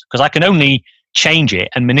environment? Because I can only change it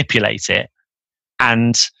and manipulate it.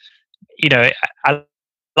 And, I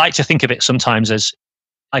like to think of it sometimes as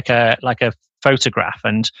like a photograph,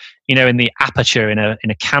 and, in the aperture in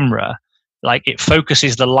a camera, like it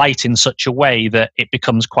focuses the light in such a way that it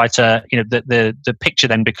becomes quite the picture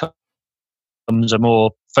then becomes a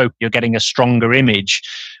more you're getting a stronger image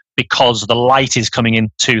because the light is coming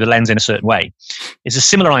into the lens in a certain way. It's a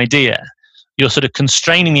similar idea. you're sort of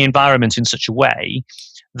constraining the environment in such a way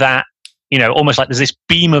that, almost like there's this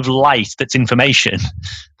beam of light that's information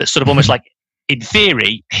that's sort of almost like, in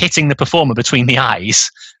theory, hitting the performer between the eyes,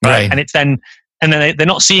 right? And then they're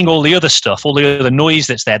not seeing all the other stuff, all the other noise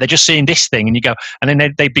that's there. They're just seeing this thing, and you go, and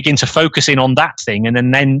then they begin to focus in on that thing,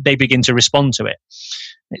 and then they begin to respond to it.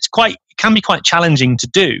 It can be quite challenging to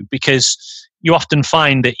do, because you often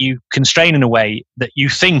find that you constrain in a way that you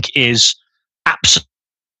think is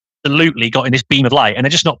absolutely got in this beam of light, and they're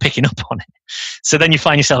just not picking up on it. So then you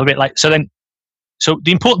find yourself a bit like, so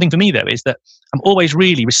the important thing for me though is that I'm always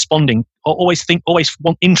really responding, or always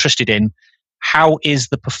interested in how is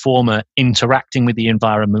the performer interacting with the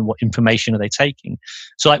environment, what information are they taking.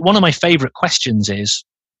 So like one of my favorite questions is,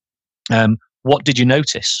 what did you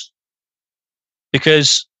notice?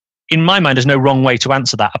 Because in my mind, there's no wrong way to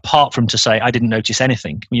answer that apart from to say, I didn't notice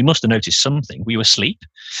anything. Well, you must have noticed something. Were you asleep?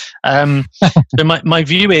 So my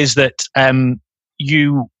view is that I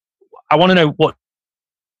want to know what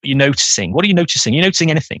you're noticing. What are you noticing? Are you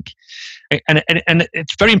noticing anything? And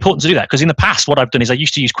it's very important to do that, because in the past, what I've done is I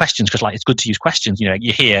used to use questions, because it's good to use questions.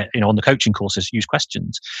 You hear on the coaching courses, use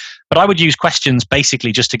questions. But I would use questions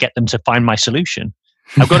basically just to get them to find my solution.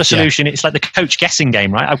 I've got a solution. Yeah. It's like the coach guessing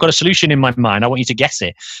game, right? I've got a solution in my mind. I want you to guess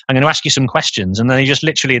it. I'm going to ask you some questions. And then you just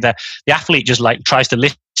literally, the athlete just like tries to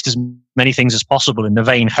list as many things as possible in the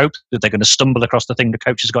vain hope that they're going to stumble across the thing the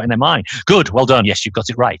coach has got in their mind. Good. Well done. Yes, you've got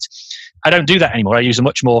it right. I don't do that anymore. I use a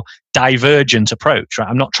much more divergent approach, right?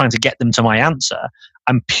 I'm not trying to get them to my answer.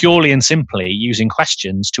 I'm purely and simply using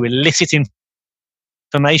questions to elicit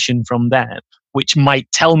information from them, which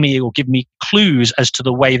might tell me or give me clues as to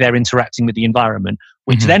the way they're interacting with the environment,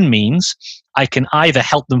 which then means I can either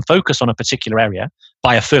help them focus on a particular area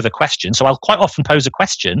by a further question. So I'll quite often pose a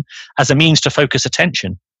question as a means to focus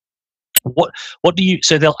attention. I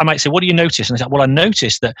might say, what do you notice? And I say, well, I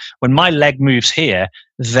noticed that when my leg moves here,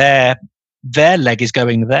 their leg is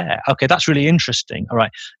going there. Okay, that's really interesting. All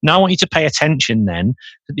right. Now I want you to pay attention then.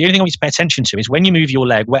 The only thing I want you to pay attention to is when you move your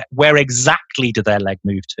leg, where exactly do their leg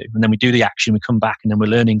move to? And then we do the action, we come back, and then we're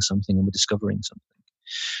learning something and we're discovering something.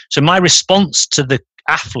 So my response to the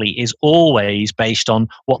athlete is always based on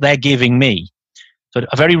what they're giving me. So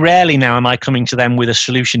very rarely now am I coming to them with a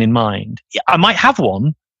solution in mind. I might have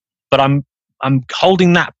one, but I'm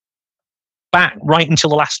holding that back right until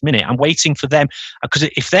the last minute. I'm waiting for them, because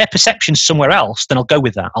if their perception's somewhere else, then I'll go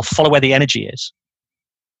with that. I'll follow where the energy is.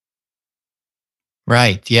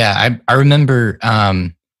 Right. Yeah. I remember.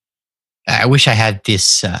 I wish I had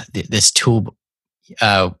this tool.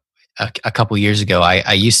 A couple years ago,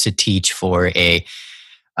 I used to teach for a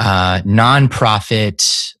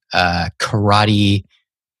nonprofit karate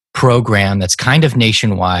program that's kind of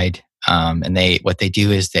nationwide. And what they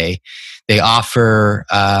do is they offer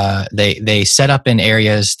they set up in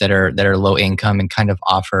areas that are low income and kind of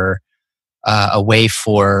offer a way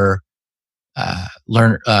for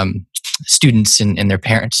students and their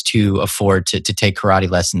parents to afford to take karate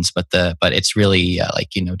lessons, but it's really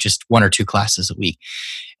just 1 or 2 classes a week.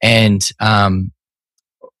 And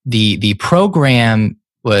the program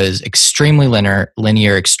was extremely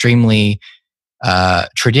linear, extremely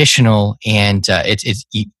traditional, and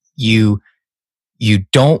you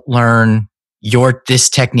don't learn this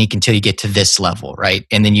technique until you get to this level, right?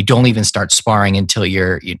 And then you don't even start sparring until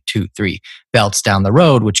you're 2-3 belts down the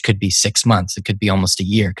road, which could be 6 months. It could be almost a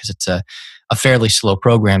year, because it's a fairly slow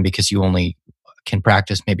program, because you only can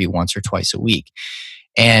practice maybe once or twice a week.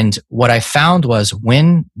 And what I found was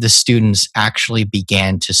when the students actually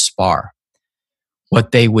began to spar,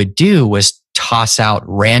 what they would do was toss out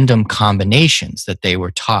random combinations that they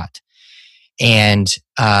were taught. And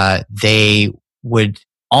they would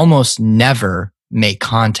almost never make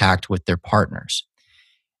contact with their partners.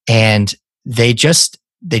 And they just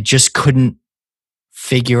couldn't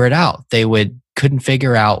figure it out. They couldn't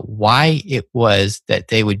figure out why it was that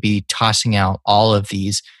they would be tossing out all of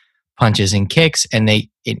these punches and kicks, and they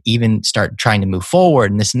even start trying to move forward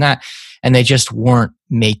and this and that, and they just weren't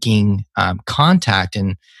making contact.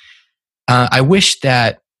 And I wish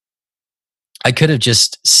that I could have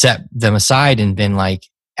just set them aside and been like,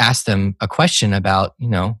 ask them a question about,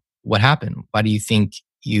 what happened? Why do you think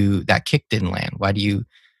that kick didn't land?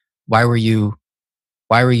 Why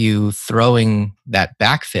were you throwing that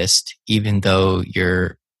back fist even though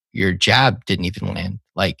your jab didn't even land?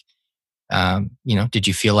 Like, did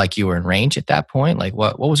you feel like you were in range at that point? Like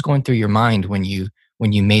what was going through your mind when you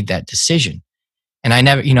made that decision? And I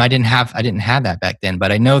never, I didn't have that back then,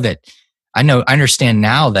 but I understand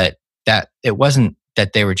now that it wasn't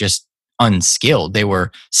that they were just unskilled. They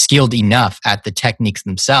were skilled enough at the techniques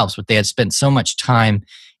themselves, but they had spent so much time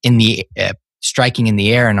in the striking in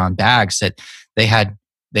the air and on bags, that they had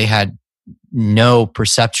no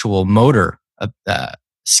perceptual motor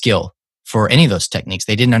skill for any of those techniques.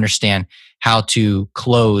 They didn't understand how to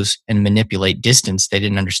close and manipulate distance. They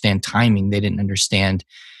didn't understand timing. They didn't understand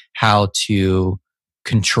how to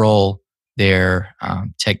control their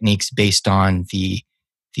techniques based on the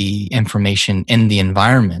information in the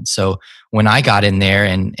environment. So when I got in there,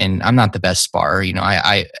 and I'm not the best sparrer,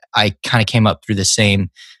 I kind of came up through the same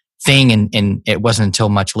thing, and it wasn't until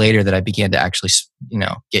much later that I began to actually,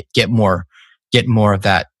 get more of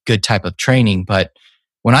that good type of training. But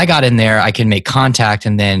when I got in there, I can make contact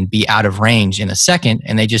and then be out of range in a second.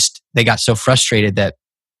 And they got so frustrated that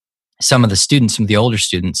some of the older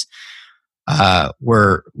students,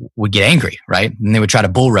 would get angry, right? And they would try to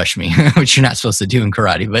bull rush me, which you're not supposed to do in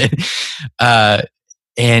karate. But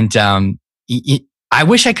I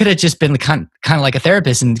wish I could have just been kind of like a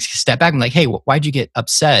therapist and step back and like, hey, why'd you get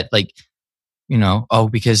upset? Like,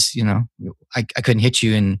 because I couldn't hit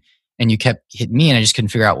you and you kept hitting me, and I just couldn't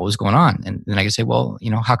figure out what was going on. And then I could say, well,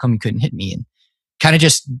 how come you couldn't hit me? And kind of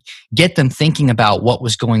just get them thinking about what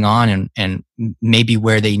was going on and maybe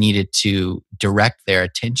where they needed to direct their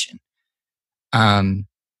attention.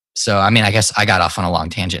 So, I mean, I guess I got off on a long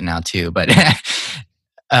tangent now too, but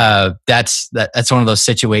that's one of those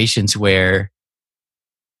situations where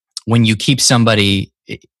when you keep somebody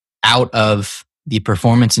out of the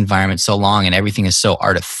performance environment so long and everything is so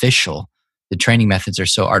artificial, the training methods are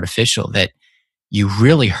so artificial that you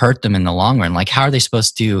really hurt them in the long run. Like, how are they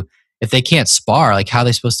supposed to, if they can't spar, like how are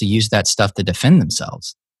they supposed to use that stuff to defend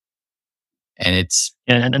themselves? And it's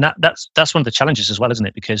and that's one of the challenges as well, isn't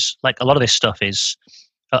it? Because like a lot of this stuff is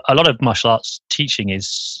a lot of martial arts teaching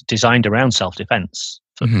is designed around self-defense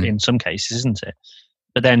in some cases, isn't it?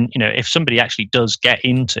 But then, if somebody actually does get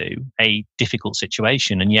into a difficult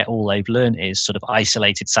situation and yet all they've learned is sort of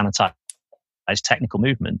isolated, sanitized technical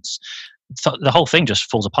movements, the whole thing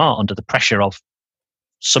just falls apart under the pressure of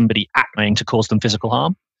somebody acting to cause them physical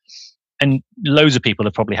harm. And loads of people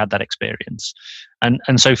have probably had that experience.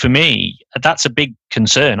 And so for me, that's a big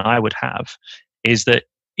concern I would have, is that,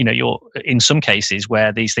 you're in some cases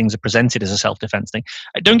where these things are presented as a self-defense thing.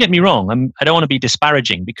 Don't get me wrong. I don't want to be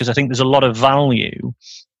disparaging, because I think there's a lot of value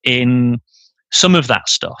in some of that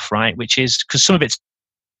stuff, right? Which is because some of it's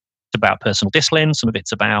about personal discipline. Some of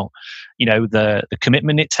it's about, the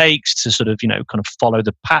commitment it takes to sort of, kind of follow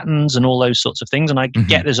the patterns and all those sorts of things. And I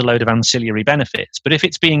get there's a load of ancillary benefits. But if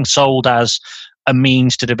it's being sold as a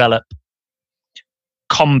means to develop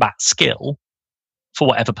combat skill for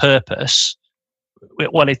whatever purpose,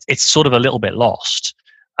 well, it's sort of a little bit lost.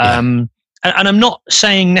 Yeah. And I'm not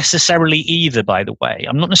saying necessarily either, by the way.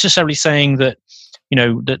 I'm not necessarily saying that,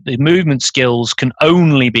 that the movement skills can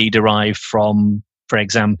only be derived from, for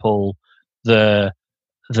example, the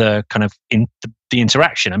kind of the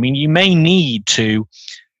interaction. I mean, you may need to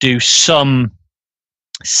do some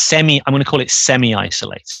I'm going to call it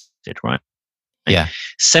semi-isolated, right? Yeah.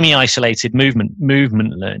 Semi-isolated movement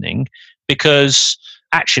learning, because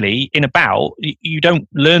actually in a bout, you don't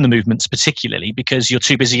learn the movements particularly because you're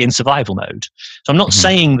too busy in survival mode. So I'm not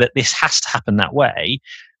saying that this has to happen that way.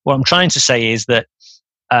 What I'm trying to say is that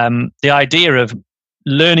the idea of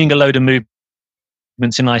learning a load of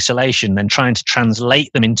movements in isolation, then trying to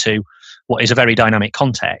translate them into what is a very dynamic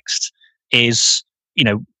context is,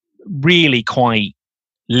 really quite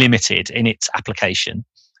limited in its application.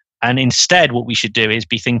 And instead, what we should do is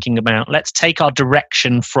be thinking about, let's take our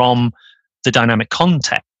direction from the dynamic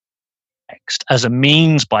context as a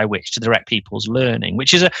means by which to direct people's learning,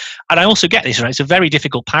 which is and I also get this, right? It's a very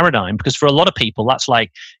difficult paradigm, because for a lot of people, that's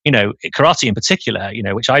like, karate in particular,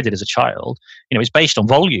 which I did as a child, is based on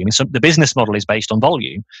volume. The business model is based on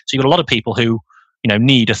volume. So you've got a lot of people who,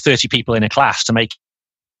 need 30 people in a class to make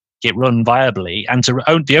it run viably. And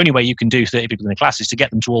the only way you can do 30 people in a class is to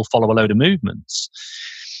get them to all follow a load of movements.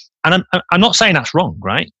 And I'm not saying that's wrong,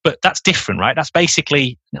 right? But that's different, right? That's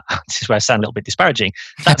basically, this is where I sound a little bit disparaging,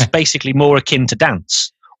 that's basically more akin to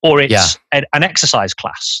dance, or it's an exercise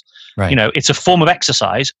class. Right. It's a form of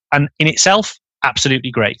exercise, and in itself,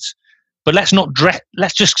 absolutely great. But let's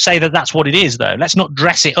just say that that's what it is, though. Let's not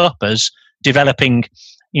dress it up as developing,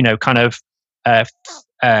 kind of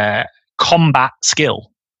combat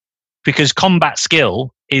skill, because combat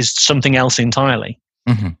skill is something else entirely.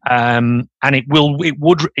 And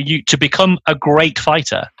to become a great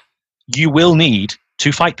fighter, you will need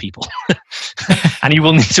to fight people, and you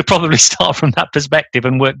will need to probably start from that perspective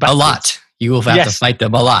and work backwards. A lot. You will have to fight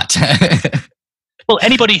them a lot. Well,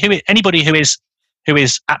 anybody who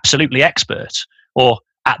is absolutely expert or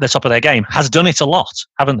at the top of their game has done it a lot,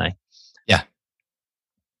 haven't they? Yeah.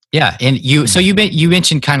 Yeah, and you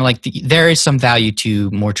mentioned kind of like there is some value to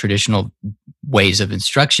more traditional ways of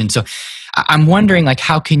instruction. So I'm wondering, like,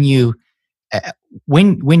 how can you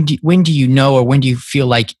when do you know, or when do you feel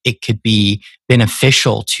like it could be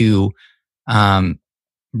beneficial to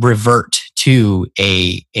revert to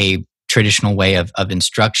a traditional way of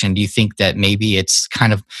instruction? Do you think that maybe it's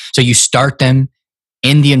kind of, so you start them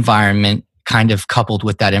in the environment kind of coupled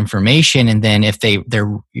with that information, and then if they're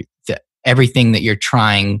everything that you're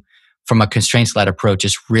trying from a constraints-led approach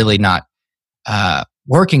is really not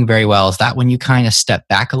working very well, is that when you kind of step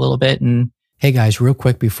back a little bit? And hey guys, real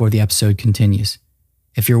quick before the episode continues,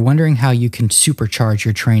 if you're wondering how you can supercharge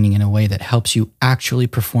your training in a way that helps you actually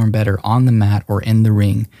perform better on the mat or in the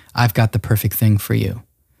ring, I've got the perfect thing for you.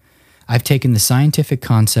 I've taken the scientific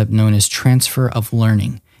concept known as transfer of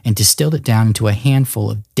learning and distilled it down into a handful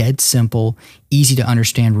of dead simple, easy to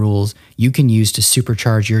understand rules you can use to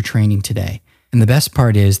supercharge your training today. And the best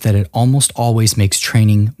part is that it almost always makes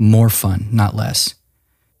training more fun, not less.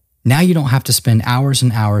 Now you don't have to spend hours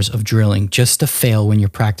and hours of drilling just to fail when your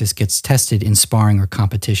practice gets tested in sparring or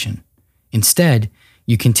competition. Instead,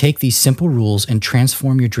 you can take these simple rules and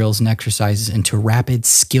transform your drills and exercises into rapid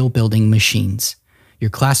skill-building machines. Your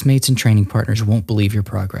classmates and training partners won't believe your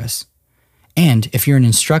progress. And if you're an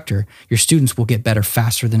instructor, your students will get better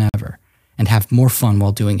faster than ever and have more fun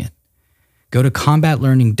while doing it. Go to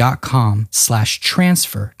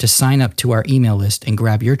combatlearning.com/transfer to sign up to our email list and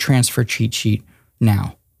grab your transfer cheat sheet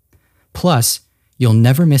now. Plus, you'll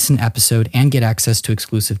never miss an episode and get access to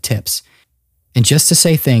exclusive tips. And just to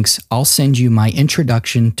say thanks, I'll send you my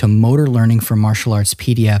Introduction to Motor Learning for Martial Arts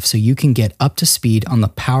PDF so you can get up to speed on the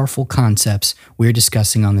powerful concepts we're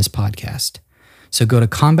discussing on this podcast. So go to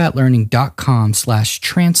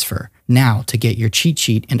combatlearning.com/transfer now to get your cheat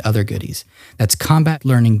sheet and other goodies. That's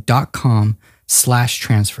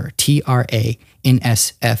combatlearning.com/transfer,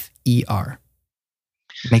 TRANSFER.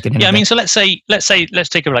 Make it. Yeah, I mean, so let's take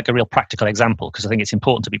a real practical example, because I think it's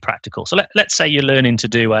important to be practical. So let's say you're learning to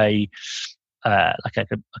do a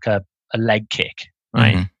leg kick,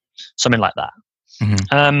 right? Mm-hmm. Something like that.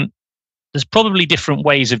 Mm-hmm. There's probably different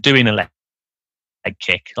ways of doing a leg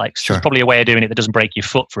kick. Like, sure. There's probably a way of doing it that doesn't break your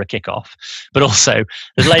foot for a kickoff, but also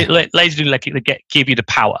there's ways to do leg kick that give you the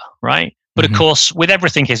power, right? But of course, with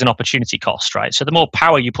everything is an opportunity cost, right? So the more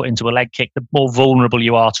power you put into a leg kick, the more vulnerable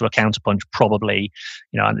you are to a counterpunch, probably.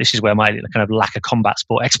 And this is where my kind of lack of combat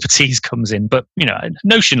sport expertise comes in. But,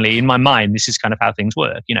 notionally, in my mind, this is kind of how things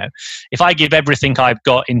work. If I give everything I've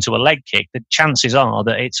got into a leg kick, the chances are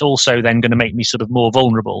that it's also then going to make me sort of more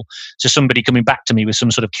vulnerable to somebody coming back to me with some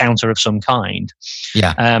sort of counter of some kind.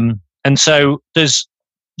 Yeah. And so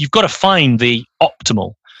you've got to find the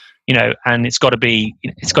optimal. And it's got to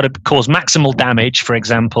cause maximal damage, for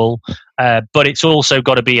example, but it's also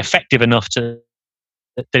got to be effective enough that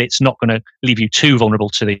it's not going to leave you too vulnerable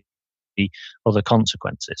to the other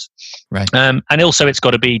consequences. Right. And also it's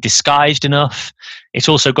got to be disguised enough. It's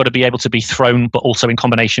also got to be able to be thrown, but also in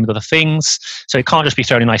combination with other things. So it can't just be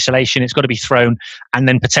thrown in isolation. It's got to be thrown and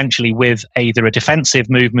then potentially with either a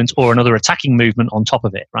defensive movement or another attacking movement on top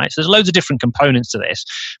of it, right? So there's loads of different components to this.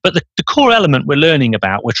 But the core element we're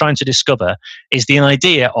trying to discover is the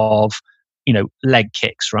idea of, leg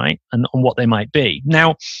kicks, right? And what they might be.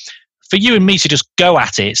 Now, for you and me to just go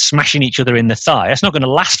at it, smashing each other in the thigh, that's not going to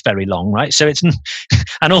last very long, right? So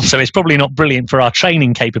and also it's probably not brilliant for our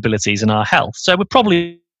training capabilities and our health. So we're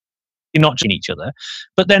probably not joining each other.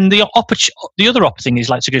 But then the other thing is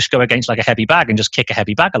like to just go against like a heavy bag and just kick a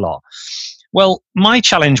heavy bag a lot. Well, my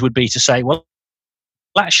challenge would be to say, well,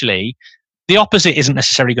 actually, the opposite isn't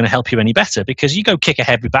necessarily going to help you any better, because you go kick a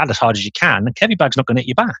heavy bag as hard as you can, the heavy bag's not going to hit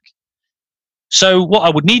you back. So what I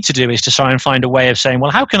would need to do is to try and find a way of saying, well,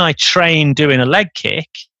 how can I train doing a leg kick,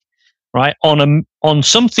 right, on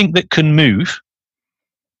something that can move,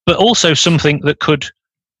 but also something that could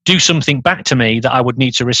do something back to me that I would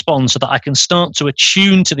need to respond, so that I can start to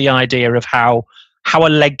attune to the idea of how a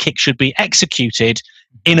leg kick should be executed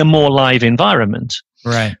in a more live environment.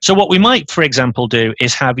 Right. So what we might, for example, do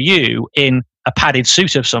is have you in a padded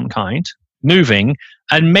suit of some kind, moving,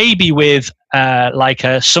 and maybe with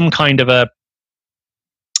some kind of a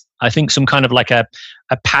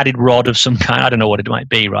padded rod of some kind. I don't know what it might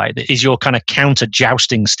be, right? That is your kind of counter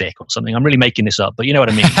jousting stick or something. I'm really making this up, but you know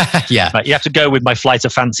what I mean? Yeah. Right? You have to go with my flight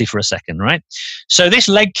of fancy for a second, right? So this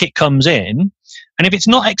leg kick comes in, and if it's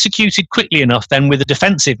not executed quickly enough, then with a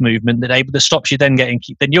defensive movement that stops you then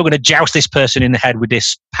you're going to joust this person in the head with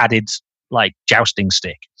this padded jousting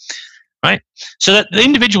stick, right? So that the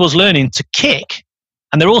individual's learning to kick,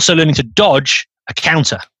 and they're also learning to dodge a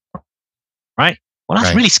counter, right? Well,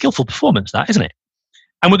 that's really skillful performance, that, isn't it?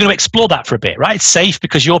 And we're going to explore that for a bit, right? It's safe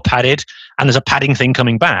because you're padded and there's a padding thing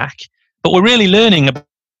coming back. But we're really learning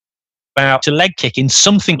about a leg kick in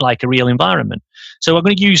something like a real environment. So we're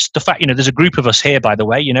going to use the fact, there's a group of us here, by the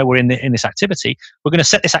way, we're in this activity. We're going to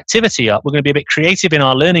set this activity up. We're going to be a bit creative in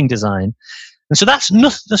our learning design. And so that's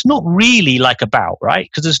not really like about, right?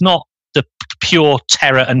 Because there's not the pure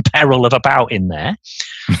terror and peril of about in there.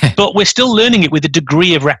 But we're still learning it with a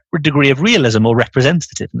degree of realism or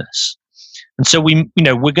representativeness. And so we're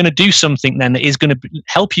going to do something then that is going to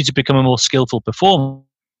help you to become a more skillful performer,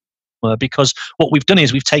 because what we've done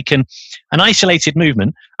is we've taken an isolated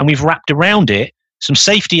movement and we've wrapped around it some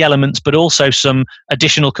safety elements, but also some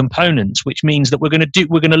additional components, which means that we're going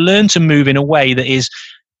to learn to move in a way that is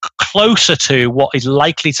closer to what is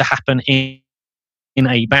likely to happen in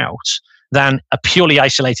a bout than a purely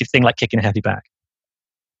isolated thing like kicking a heavy bag.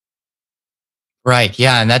 Right.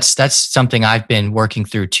 Yeah. And that's something I've been working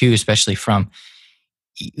through too, especially from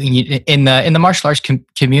in the martial arts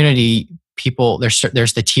community. People, there's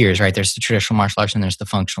the tiers, right? There's the traditional martial arts and there's the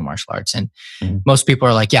functional martial arts. And most people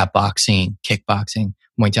are like, yeah, boxing, kickboxing,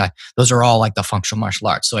 Muay Thai, those are all like the functional martial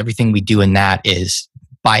arts. So everything we do in that is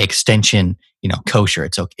by extension, kosher.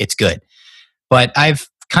 It's good. But I've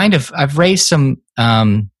raised some,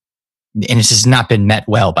 and this has not been met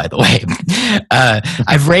well, by the way.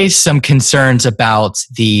 I've raised some concerns about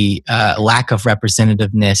the lack of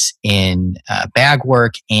representativeness in bag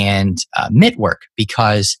work and mitt work,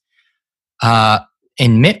 because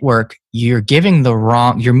in mitt work, you're moving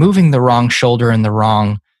the wrong shoulder and the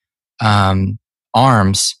wrong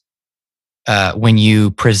arms when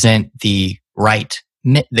you present the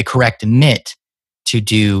correct mitt to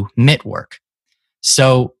do mitt work.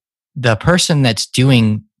 So the person that's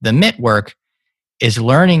doing the mitt work is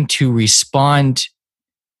learning to respond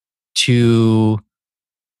to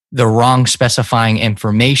the wrong specifying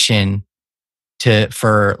information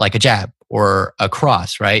for like a jab or a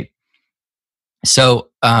cross, right? So,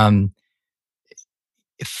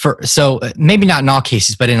 maybe not in all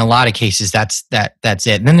cases, but in a lot of cases, that's it.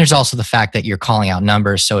 And then there's also the fact that you're calling out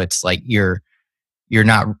numbers, so it's like you're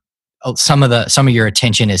not. Some of your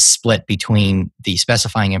attention is split between the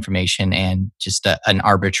specifying information and just an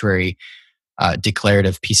arbitrary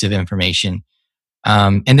declarative piece of information.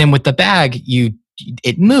 And then with the bag,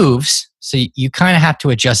 it moves, so you kind of have to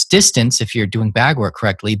adjust distance if you're doing bag work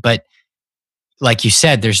correctly, but like you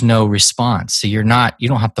said, there's no response. So you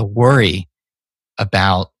don't have to worry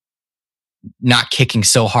about not kicking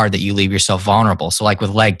so hard that you leave yourself vulnerable. So like with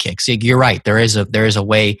leg kicks, you're right. There is a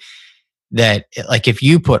way that, like, if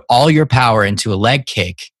you put all your power into a leg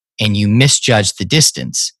kick and you misjudge the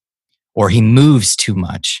distance, or he moves too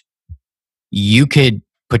much, you could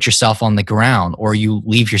put yourself on the ground, or you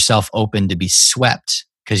leave yourself open to be swept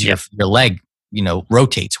because your leg,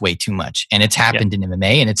 rotates way too much. And it's happened in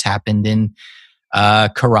MMA and it's happened in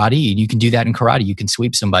karate. You can do that in karate. You can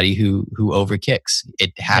sweep somebody who overkicks.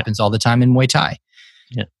 It happens all the time in Muay Thai.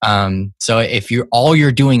 So if all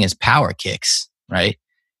you're doing is power kicks, right,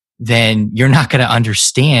 then you're not going to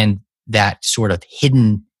understand that sort of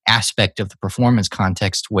hidden aspect of the performance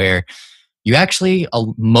context where you actually,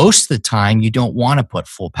 most of the time, you don't want to put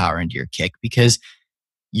full power into your kick because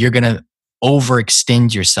you're going to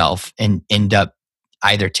overextend yourself and end up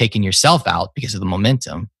either taking yourself out because of the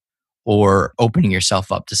momentum or opening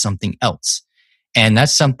yourself up to something else. And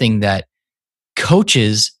that's something that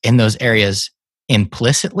coaches in those areas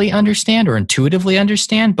implicitly understand or intuitively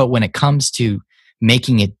understand. But when it comes to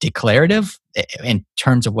making it declarative in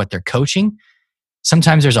terms of what they're coaching,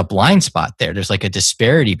 sometimes there's a blind spot there. There's like a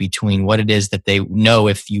disparity between what it is that they know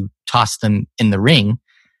if you toss them in the ring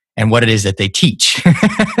and what it is that they teach.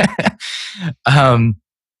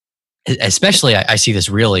 Especially, I see this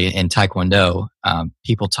really in Taekwondo.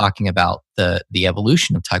 People talking about the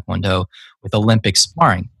evolution of Taekwondo with Olympic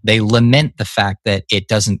sparring. They lament the fact that it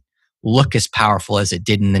doesn't look as powerful as it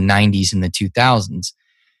did in the 90s and the 2000s.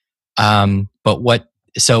 But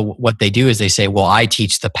what they do is they say, well, I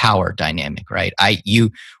teach the power dynamic, right?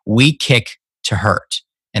 We kick to hurt,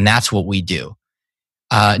 and that's what we do.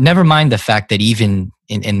 Never mind the fact that even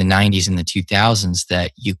in the 90s and the 2000s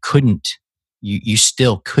that you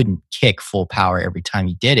still couldn't kick full power every time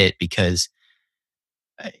you did it because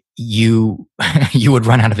you would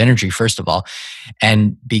run out of energy, first of all,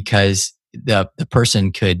 and because the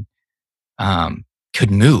person could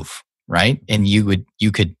move, right? And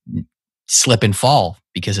you could slip and fall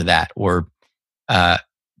because of that, or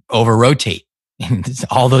over rotate,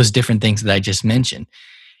 all those different things that I just mentioned.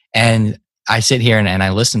 And I sit here and I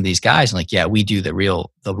listen to these guys and like, yeah, we do the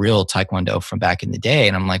real Taekwondo from back in the day.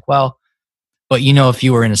 And I'm like, well, but if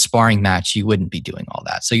you were in a sparring match, you wouldn't be doing all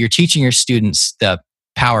that. So you're teaching your students the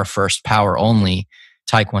power first, power only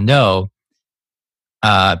Taekwondo,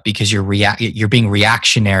 because you're being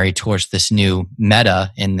reactionary towards this new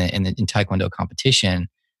meta in Taekwondo competition,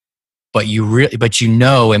 but you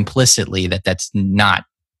know implicitly that's not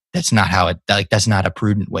how it, like, that's not a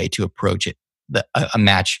prudent way to approach it, a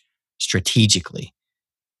match strategically.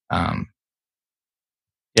 Yeah,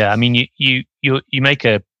 I mean, you make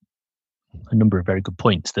a number of very good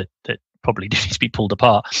points that probably need to be pulled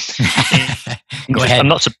apart. Go ahead. I'm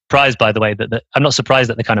not surprised, by the way, that I'm not surprised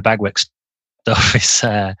that the kind of bag work stuff is,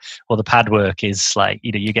 or the pad work is like,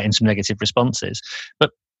 you're getting some negative responses.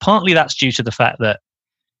 But partly that's due to the fact that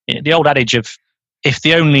the old adage of, if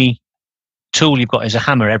the only tool you've got is a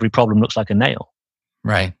hammer, every problem looks like a nail.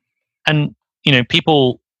 Right. And,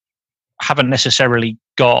 people haven't necessarily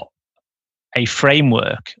got a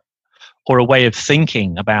framework or a way of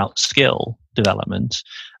thinking about skill development,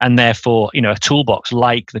 and therefore, a toolbox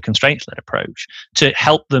like the constraints-led approach to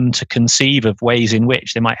help them to conceive of ways in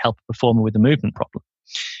which they might help a performer with a movement problem.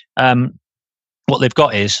 What they've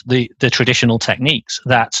got is the traditional techniques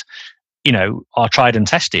that, are tried and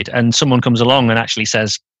tested, and someone comes along and actually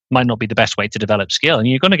says might not be the best way to develop skill, and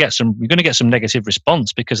you're going to get some negative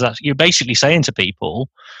response, because you're basically saying to people,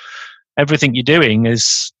 everything you're doing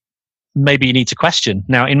is, maybe you need to question.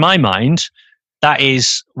 Now, in my mind, that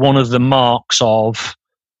is one of the marks of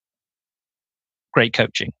great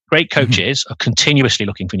coaching. Great coaches are continuously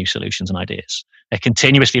looking for new solutions and ideas. They're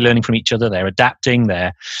continuously learning from each other. They're adapting.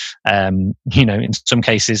 They're, in some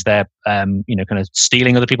cases, they're, kind of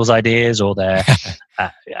stealing other people's ideas, or they're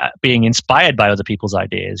being inspired by other people's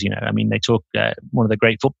ideas. They talk. One of the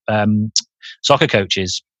great soccer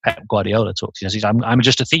coaches, Pep Guardiola, talks. He says, "I'm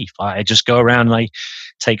just a thief. I just go around and I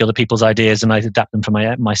take other people's ideas and I adapt them for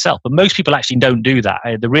myself." But most people actually don't do that.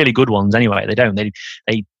 The really good ones, anyway, they don't. They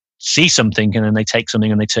see something and then they take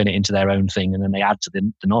something and they turn it into their own thing, and then they add to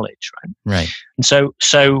the knowledge, right? Right. And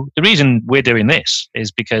so the reason we're doing this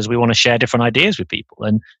is because we want to share different ideas with people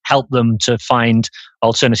and help them to find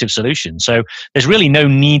alternative solutions. So there's really no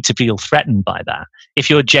need to feel threatened by that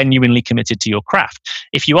if you're genuinely committed to your craft.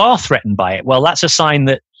 If you are threatened by it, well, that's a sign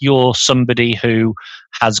that you're somebody who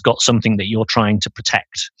has got something that you're trying to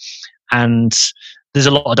protect. And there's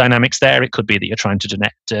a lot of dynamics there. It could be that you're trying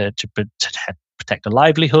to protect a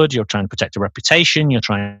livelihood, you're trying to protect a reputation, you're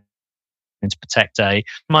trying to protect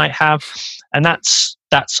might have, and that's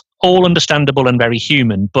all understandable and very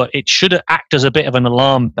human, but it should act as a bit of an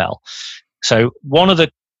alarm bell. So one of the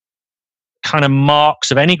kind of marks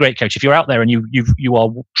of any great coach, if you're out there and you are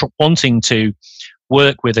wanting to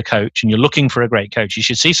work with a coach and you're looking for a great coach, you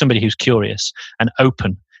should see somebody who's curious and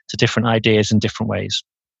open to different ideas and different ways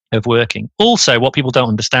of working. Also, what people don't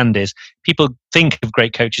understand is people think of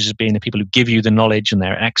great coaches as being the people who give you the knowledge and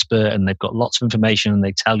they're an expert and they've got lots of information and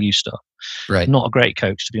they tell you stuff. Right. Not a great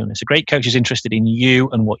coach, to be honest. A great coach is interested in you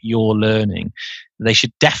and what you're learning. They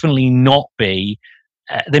should definitely not be,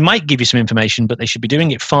 they might give you some information, but they should be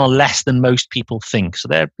doing it far less than most people think. So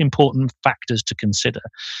they're important factors to consider.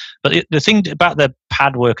 But the thing about the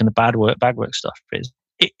pad work and the bag work stuff is,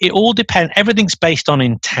 it all depends. Everything's based on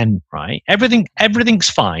intent, right? Everything's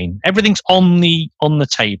fine. Everything's on the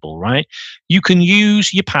table, right? You can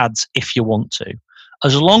use your pads if you want to,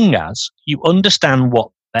 as long as you understand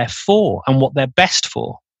what they're for and what they're best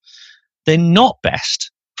for. They're not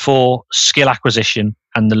best for skill acquisition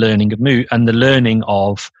and the learning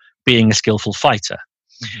of being a skillful fighter.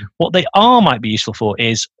 Mm-hmm. What they might be useful for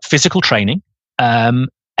is physical training,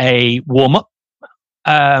 a warm up.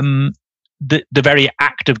 The very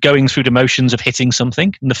act of going through the motions of hitting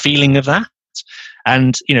something and the feeling of that,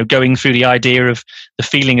 and going through the idea of the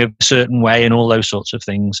feeling of a certain way and all those sorts of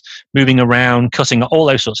things, moving around, cutting, all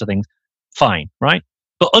those sorts of things, fine, right?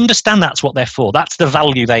 But understand that's what they're for. That's the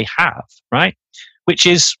value they have, right? Which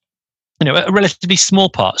is a relatively small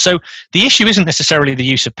part. So the issue isn't necessarily the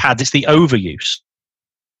use of pads, it's the overuse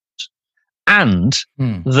and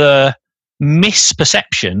the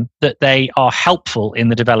misperception that they are helpful in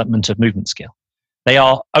the development of movement skill. They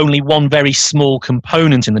are only one very small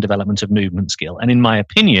component in the development of movement skill, and in my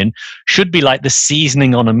opinion, should be like the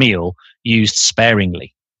seasoning on a meal, used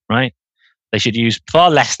sparingly, right? They should use far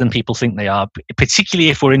less than people think they are, particularly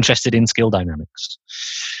if we're interested in skill dynamics.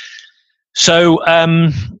 So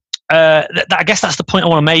I guess that's the point I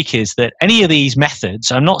want to make, is that any of these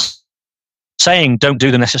methods, I'm not saying don't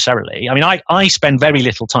do them necessarily. I mean, I spend very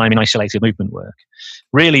little time in isolated movement work,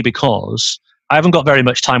 really, because I haven't got very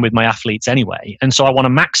much time with my athletes anyway. And so I want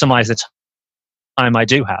to maximize the time I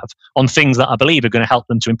do have on things that I believe are going to help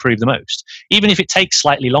them to improve the most, even if it takes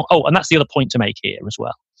slightly long. Oh, and that's the other point to make here as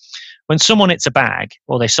well. When someone hits a bag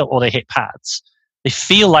or they hit pads, they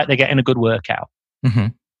feel like they're getting a good workout.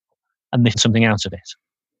 and there's something out of it.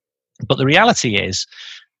 But the reality is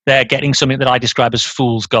they're getting something that I describe as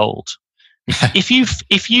fool's gold. If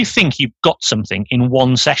you think you've got something in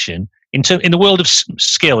one session, in the world of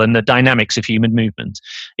skill and the dynamics of human movement,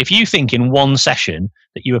 if you think in one session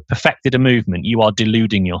that you have perfected a movement, you are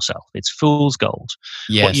deluding yourself. It's fool's gold.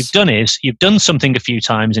 Yes. What you've done is you've done something a few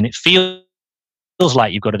times and it feels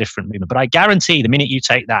like you've got a different movement. But I guarantee the minute you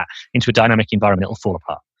take that into a dynamic environment, it'll fall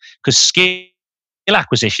apart. Because skill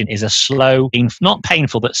acquisition is a slow, not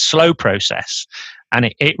painful, but slow process.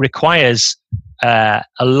 And it requires a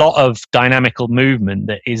lot of dynamical movement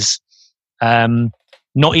that is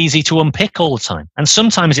not easy to unpick all the time. And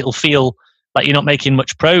sometimes it'll feel like you're not making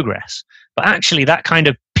much progress. But actually that kind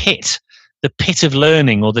of the pit of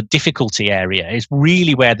learning or the difficulty area is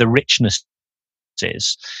really where the richness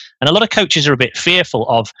is. And a lot of coaches are a bit fearful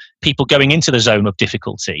of people going into the zone of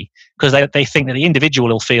difficulty because they think that the individual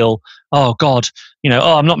will feel, oh God,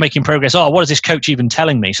 I'm not making progress. Oh, what is this coach even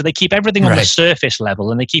telling me? So they keep everything on the surface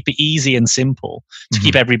level and they keep it easy and simple to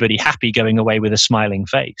keep everybody happy, going away with a smiling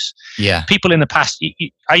face. Yeah. People in the past,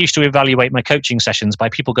 I used to evaluate my coaching sessions by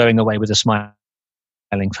people going away with a smiling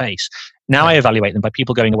face. Now I evaluate them by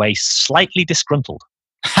people going away slightly disgruntled.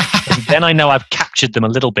 Then I know I've captured them a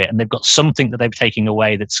little bit and they've got something that they've taken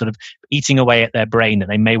away that's sort of eating away at their brain that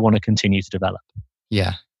they may want to continue to develop.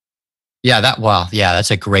 Yeah.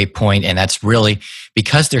 That's a great point. And that's really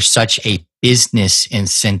because there's such a business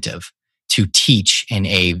incentive to teach in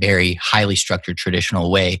a very highly structured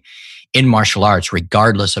traditional way in martial arts,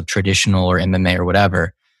 regardless of traditional or MMA or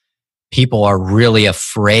whatever. People are really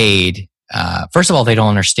afraid. First of all, they don't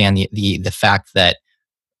understand the fact that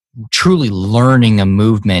truly learning a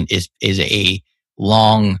movement is a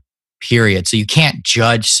long period. So you can't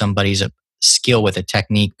judge somebody's skill with a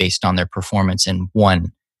technique based on their performance in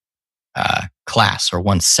one class or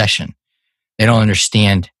one session. They don't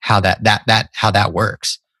understand how that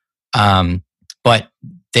works. But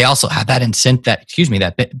they also have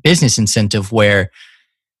that business incentive where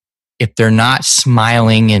if they're not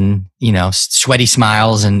smiling and sweaty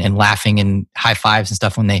smiles and laughing and high fives and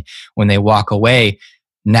stuff when they walk away,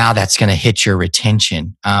 now that's going to hit your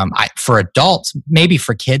retention. For adults, maybe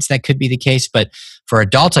for kids that could be the case, but for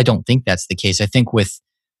adults, I don't think that's the case.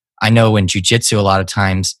 I know in jiu-jitsu a lot of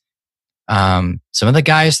times, some of the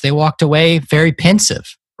guys, they walked away very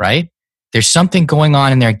pensive, right? There's something going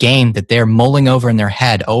on in their game that they're mulling over in their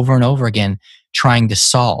head over and over again, trying to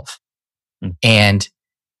solve. And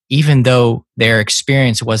even though their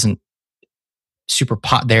experience wasn't super,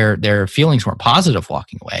 their feelings weren't positive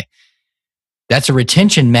walking away, that's a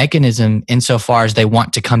retention mechanism insofar as they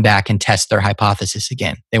want to come back and test their hypothesis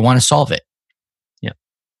again. They want to solve it. Yeah.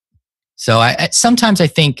 So sometimes I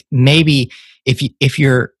think maybe if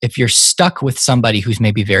you're stuck with somebody who's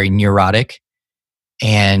maybe very neurotic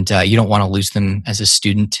and you don't want to lose them as a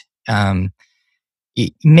student,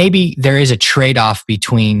 maybe there is a trade-off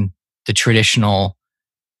between the traditional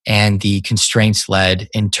and the constraints led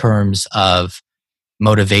in terms of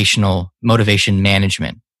motivation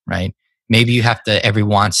management, right? Maybe you have to every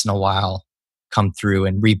once in a while come through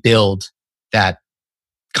and rebuild that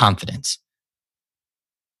confidence.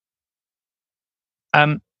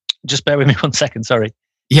 Just bear with me 1 second. Sorry.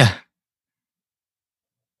 Yeah.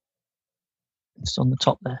 It's on the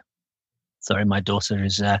top there. Sorry, my daughter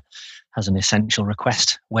has an essential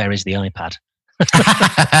request. Where is the iPad?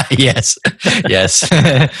 Yes.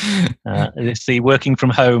 It's the working from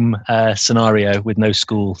home scenario with no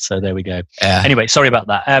school. So there we go. Anyway, sorry about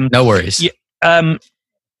that. No worries.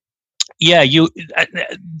 You're.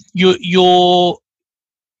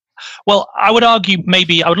 Well, I would argue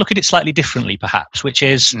maybe I would look at it slightly differently, perhaps, which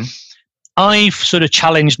is I've sort of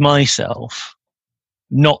challenged myself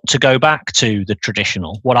not to go back to the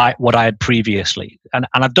traditional, what I had previously, and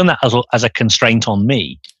I've done that as a constraint on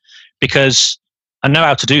me because I know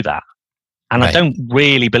how to do that, and I don't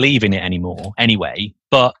really believe in it anymore anyway.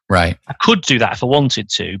 But I could do that if I wanted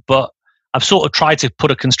to, but I've sort of tried to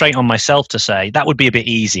put a constraint on myself to say that would be a bit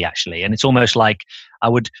easy actually, and it's almost like I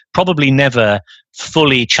would probably never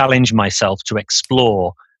fully challenge myself to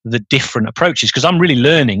explore the different approaches because I'm really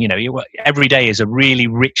learning. Every day is a really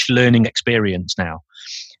rich learning experience now.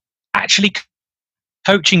 Actually,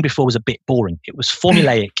 coaching before was a bit boring. It was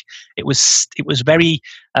formulaic. It was very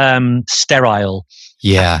sterile.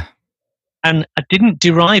 Yeah, and I didn't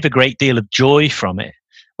derive a great deal of joy from it.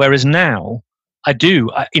 Whereas now I do.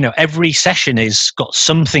 Every session has got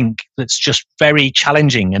something that's just very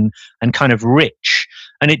challenging and kind of rich.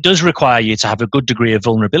 And it does require you to have a good degree of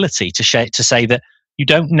vulnerability to say that you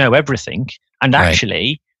don't know everything. And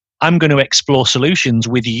actually, I'm going to explore solutions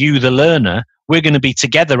with you, the learner. We're going to be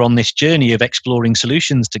together on this journey of exploring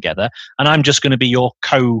solutions together. And I'm just going to be your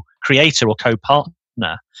co-creator or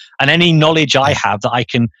co-partner. And any knowledge I have that I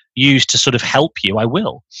can use to sort of help you, I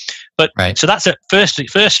will. But so that's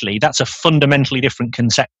firstly, that's a fundamentally different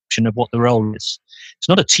conception of what the role is. It's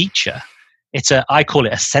not a teacher. I call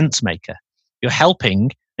it a sense maker. You're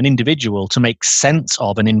helping an individual to make sense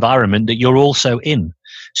of an environment that you're also in.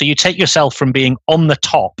 So you take yourself from being on the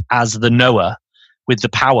top as the knower with the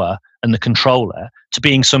power and the controller to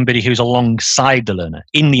being somebody who's alongside the learner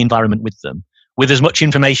in the environment with them, with as much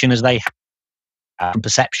information as they have from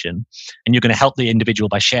perception. And you're going to help the individual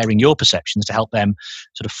by sharing your perceptions to help them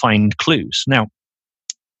sort of find clues. Now,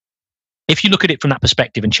 if you look at it from that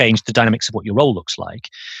perspective and change the dynamics of what your role looks like,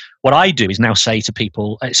 what I do is now say to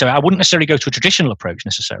people, so I wouldn't necessarily go to a traditional approach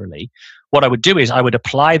necessarily. What I would do is I would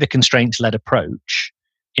apply the constraints-led approach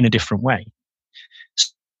in a different way.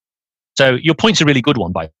 So your point's a really good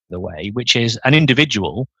one, by the way, which is an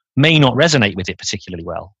individual may not resonate with it particularly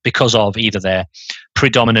well because of either their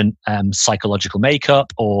predominant psychological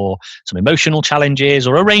makeup or some emotional challenges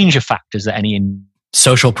or a range of factors that any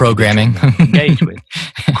social programming engage with.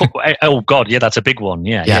 Oh God, yeah, that's a big one.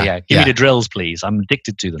 Yeah. Give me the drills, please. I'm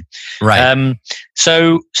addicted to them. Right.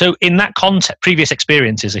 So in that context, previous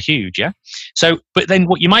experiences are huge. Yeah. So, but then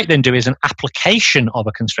what you might then do is an application of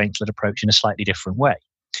a constraints-led approach in a slightly different way.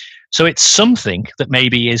 So it's something that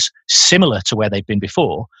maybe is similar to where they've been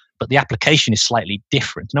before, but the application is slightly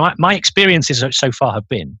different. Now, my experiences so far have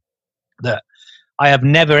been that I have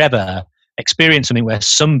never ever experienced something where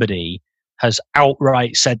somebody has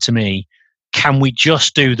outright said to me, can we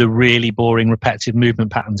just do the really boring repetitive movement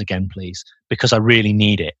patterns again, please? Because I really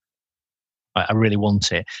need it. I really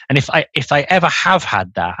want it. And if I ever have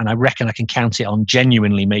had that, and I reckon I can count it on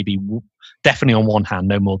genuinely, maybe definitely on one hand,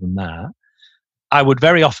 no more than that, I would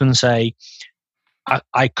very often say,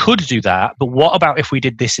 I could do that, but what about if we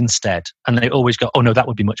did this instead? And they always go, oh no, that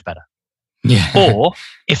would be much better. Yeah. Or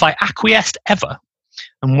if I acquiesced ever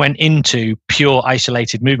and went into pure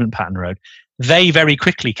isolated movement pattern road, they very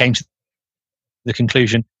quickly came to the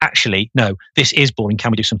conclusion, actually, no, this is boring.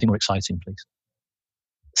 Can we do something more exciting, please?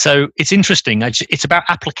 So it's interesting. It's about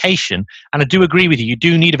application. And I do agree with you. You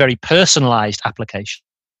do need a very personalized application.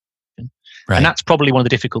 Right. And that's probably one of the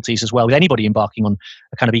difficulties as well with anybody embarking on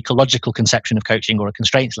a kind of ecological conception of coaching or a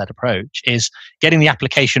constraints-led approach, is getting the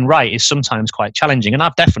application right is sometimes quite challenging. And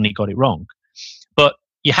I've definitely got it wrong. But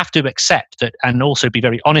you have to accept that and also be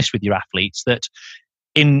very honest with your athletes that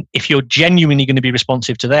if you're genuinely going to be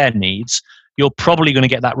responsive to their needs, you're probably going to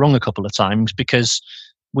get that wrong a couple of times because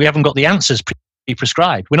we haven't got the answers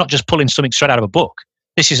prescribed. We're not just pulling something straight out of a book.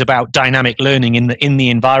 This is about dynamic learning in the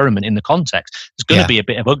environment, in the context. There's going to be a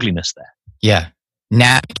bit of ugliness there. Yeah.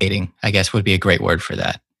 Navigating, I guess, would be a great word for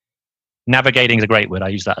that. Navigating is a great word. I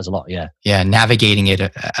use that as a lot. Yeah. Yeah. Navigating it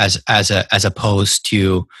as opposed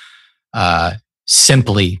to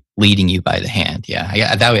simply leading you by the hand. Yeah.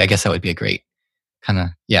 I guess that would be a great kind of,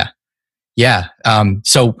 yeah. Yeah.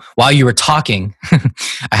 So while you were talking,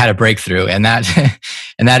 I had a breakthrough, and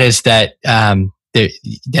that is that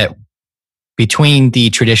that between the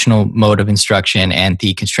traditional mode of instruction and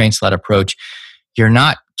the constraints-led approach, you're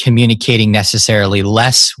not communicating necessarily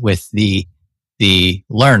less with the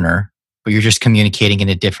learner, but you're just communicating in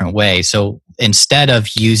a different way. So instead of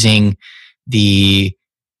using the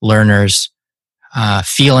learner's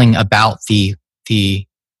feeling about the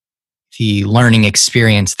learning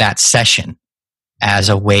experience, that session, as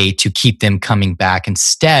a way to keep them coming back,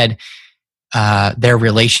 instead, their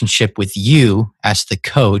relationship with you as the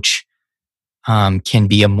coach can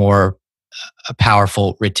be a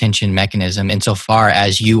powerful retention mechanism insofar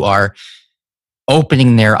as you are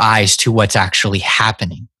opening their eyes to what's actually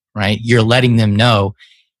happening, right? You're letting them know,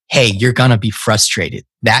 hey, you're going to be frustrated.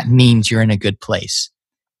 That means you're in a good place,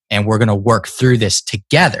 and we're going to work through this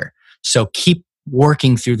together. So keep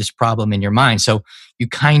working through this problem in your mind. So you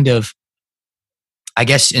kind of, I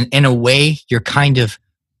guess in a way, you're kind of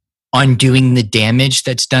undoing the damage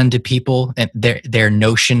that's done to people and their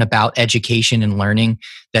notion about education and learning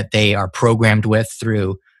that they are programmed with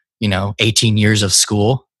through, 18 years of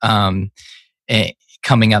school,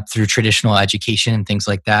 coming up through traditional education and things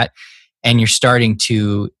like that. And you're starting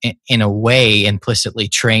to, in a way, implicitly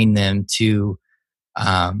train them to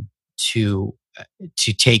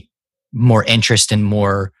take more interest and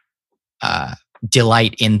more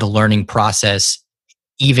delight in the learning process,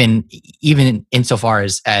 even insofar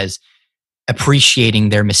as appreciating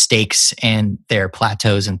their mistakes and their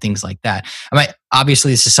plateaus and things like that.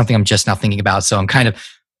 Obviously, this is something I'm just now thinking about, so I'm kind of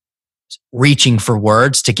reaching for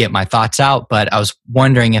words to get my thoughts out. But I was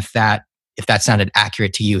wondering if if that sounded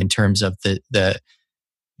accurate to you in terms of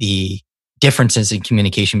the differences in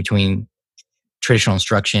communication between traditional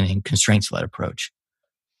instruction and constraints-led approach.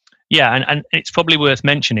 Yeah, and it's probably worth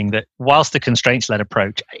mentioning that whilst the constraints-led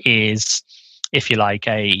approach is, if you like,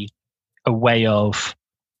 a way of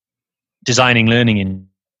designing learning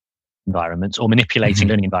environments or manipulating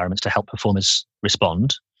learning environments to help performers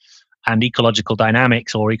respond, and ecological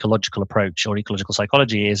dynamics or ecological approach or ecological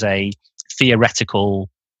psychology is a theoretical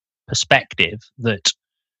perspective that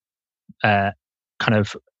kind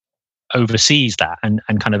of oversees that and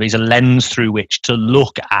kind of is a lens through which to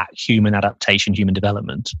look at human adaptation, human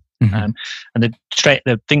development. And the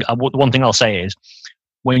one thing I'll say is,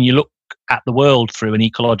 when you look at the world through an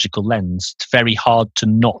ecological lens, it's very hard to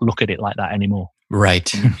not look at it like that anymore.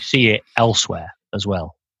 Right. You see it elsewhere as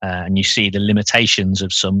well, and you see the limitations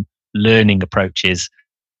of some learning approaches,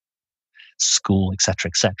 school,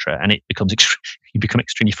 etc., and it becomes you become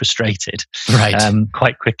extremely frustrated, right,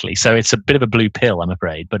 quite quickly. So it's a bit of a blue pill, I'm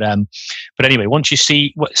afraid. But anyway, once you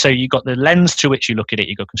see, so you got the lens through which you look at it.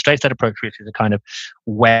 You got constraints-led approach, which is a kind of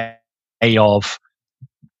way of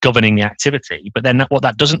governing the activity. But then what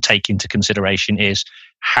that doesn't take into consideration is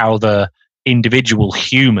how the individual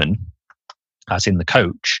human, as in the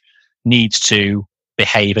coach, needs to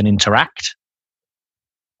behave and interact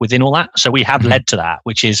within all that. So we have led to that,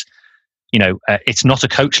 which is, it's not a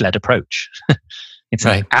coach-led approach. It's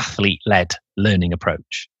an athlete-led learning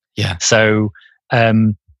approach. Yeah. So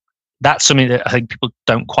that's something that I think people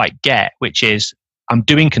don't quite get, which is, I'm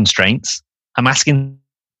doing constraints, I'm asking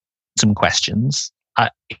some questions.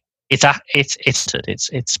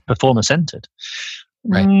 It's performer-centered.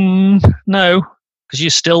 Right. No, because you're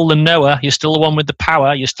still the knower, you're still the one with the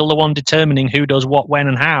power, you're still the one determining who does what, when,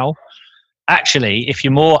 and how. Actually, if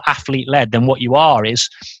you're more athlete-led, then what you are is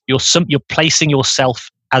you're placing yourself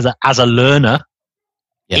as a learner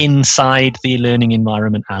inside the learning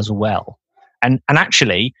environment as well. And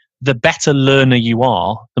actually, the better learner you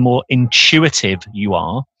are, the more intuitive you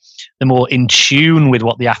are, the more in tune with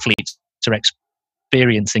what the athletes are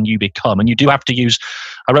experiencing you become. And you do have to use,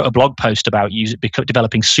 I wrote a blog post about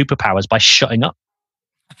developing superpowers by shutting up,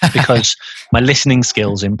 because my listening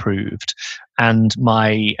skills improved and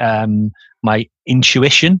my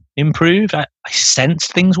intuition improved. I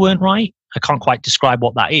sensed things weren't right. I can't quite describe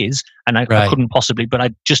what that is, and I couldn't possibly, but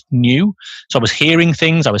I just knew. So I was hearing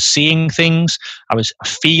things, I was seeing things, I was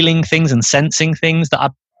feeling things and sensing things that I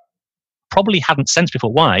probably hadn't sensed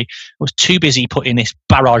before. Why? I was too busy putting this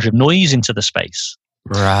barrage of noise into the space.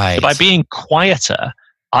 Right. So by being quieter,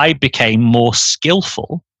 I became more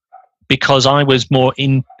skillful, because I was more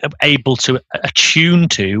able to attune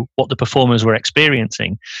to what the performers were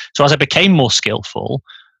experiencing. So as I became more skillful,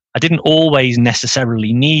 I didn't always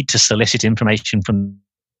necessarily need to solicit information from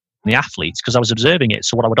the athletes, because I was observing it.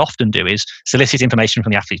 So what I would often do is solicit information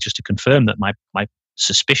from the athletes just to confirm that my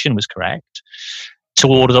suspicion was correct,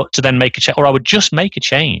 to then make a change, or I would just make a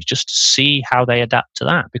change just to see how they adapt to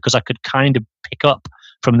that, because I could kind of pick up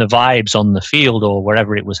from the vibes on the field or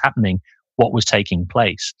wherever it was happening what was taking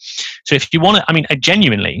place. So if you want to, a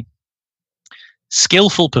genuinely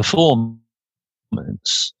skillful performance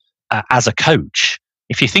as a coach,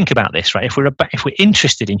 if you think about this, right, if we're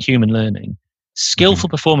interested in human learning, skillful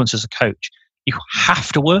performance as a coach, you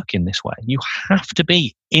have to work in this way. You have to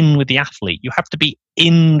be in with the athlete. You have to be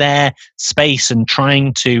in their space and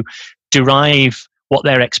trying to derive what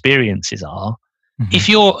their experiences are. If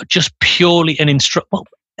you're just purely an instructor,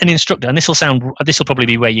 and this will probably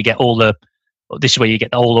be where you get all the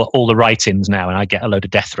write-ins now, and I get a load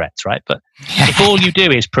of death threats, right? But if all you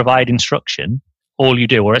do is provide instruction, or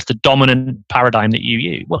it's the dominant paradigm that you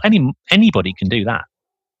use, well, anybody can do that.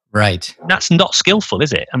 Right. That's not skillful,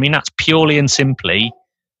 is it? That's purely and simply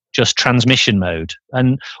just transmission mode.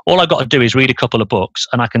 And all I've got to do is read a couple of books,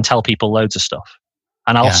 and I can tell people loads of stuff.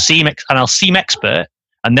 And I'll seem expert,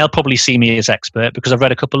 and they'll probably see me as expert because I've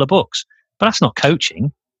read a couple of books. But that's not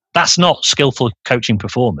coaching. That's not skillful coaching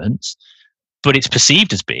performance, but it's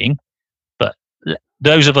perceived as being. But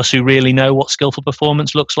those of us who really know what skillful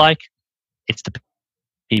performance looks like, it's the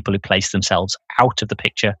people who place themselves out of the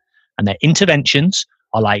picture, and their interventions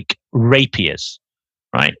are like rapiers,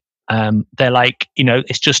 right? They're like,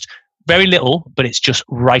 it's just very little, but it's just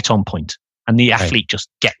right on point, and the athlete just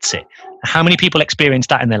gets it. How many people experience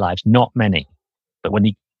that in their lives? Not many. But when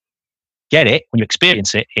you get it, when you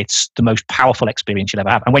experience it, it's the most powerful experience you'll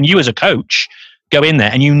ever have. And when you as a coach go in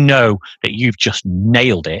there and you know that you've just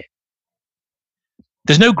nailed it,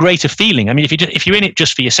 there's no greater feeling. If you're in it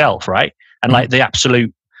just for yourself, right? And like the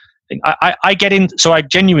absolute thing, I get in. So I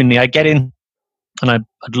get in, and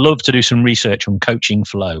I'd love to do some research on coaching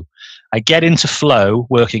flow. I get into flow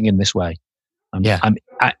working in this way. Yeah.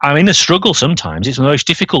 I'm in a struggle sometimes. It's the most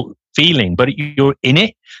difficult feeling, but you're in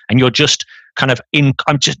it and you're just kind of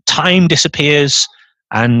time disappears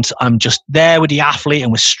and I'm just there with the athlete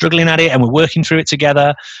and we're struggling at it and we're working through it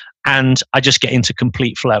together. And I just get into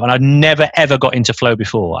complete flow. And I've never, ever got into flow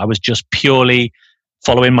before. I was just purely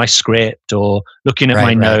following my script or looking at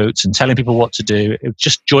my notes and telling people what to do. It was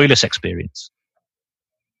just joyless experience.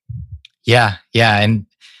 Yeah. Yeah. And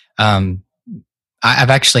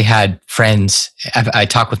I've actually had friends, I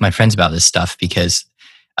talk with my friends about this stuff because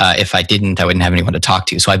if I didn't, I wouldn't have anyone to talk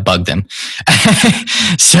to. So I bug them.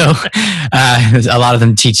 So a lot of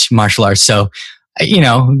them teach martial arts. So,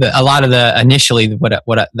 a lot of the initially what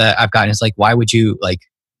I've gotten is like, why would you, like,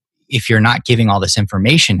 if you're not giving all this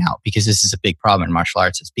information out, because this is a big problem in martial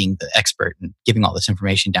arts, is being the expert and giving all this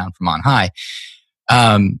information down from on high.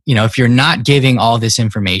 If you're not giving all this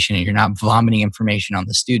information and you're not vomiting information on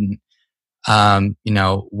the student,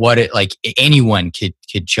 anyone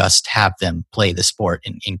could just have them play the sport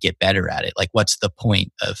and get better at it. Like, what's the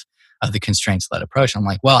point of the constraints-led approach? I'm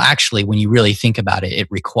like, well, actually, when you really think about it, it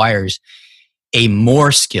requires a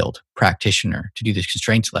more skilled practitioner to do this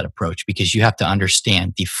constraints-led approach, because you have to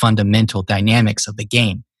understand the fundamental dynamics of the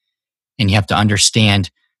game. And you have to understand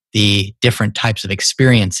the different types of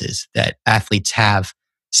experiences that athletes have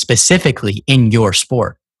specifically in your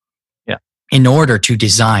sport. Yeah. In order to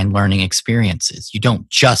design learning experiences. You don't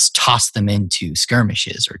just toss them into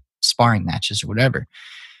skirmishes or sparring matches or whatever.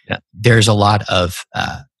 Yeah. There's a lot of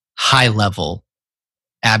high level,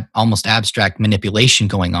 almost abstract manipulation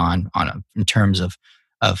going on in terms of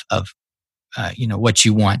what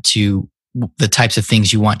you want to, the types of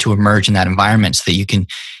things you want to emerge in that environment, so that you can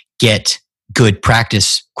get good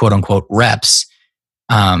practice, quote unquote, reps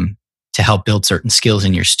to help build certain skills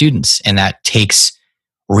in your students. And that takes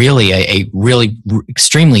really a really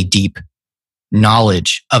extremely deep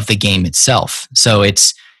knowledge of the game itself. So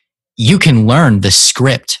you can learn the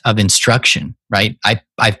script of instruction, right?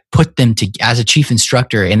 I've put them to, as a chief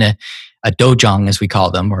instructor in a dojang, as we call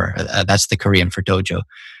them, or that's the Korean for dojo.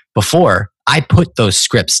 Before, I put those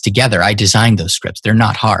scripts together. I designed those scripts. They're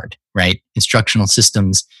not hard, right? Instructional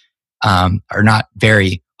systems are not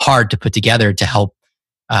very hard to put together to help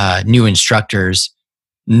new instructors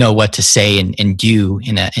know what to say and do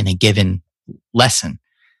in a given lesson.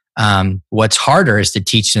 What's harder is to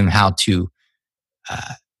teach them how to,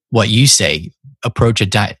 what you say,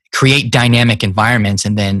 create dynamic environments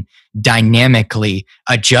and then dynamically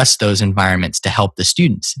adjust those environments to help the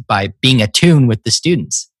students by being attuned with the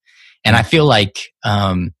students. And I feel like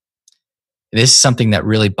this is something that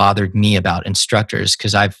really bothered me about instructors,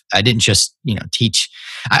 because I didn't just teach.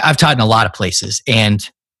 I've taught in a lot of places, and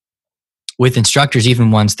with instructors,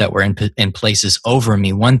 even ones that were in places over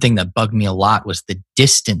me, one thing that bugged me a lot was the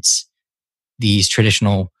distance these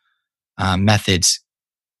traditional methods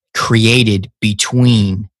created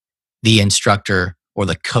between the instructor or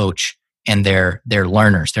the coach and their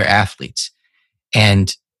learners, their athletes,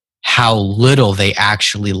 and how little they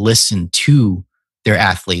actually listened to their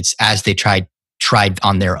athletes as they tried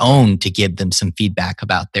on their own to give them some feedback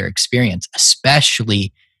about their experience,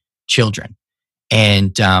 especially children.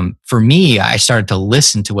 And for me, I started to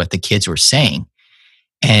listen to what the kids were saying.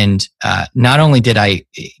 And not only did I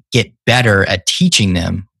get better at teaching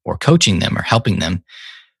them or coaching them or helping them,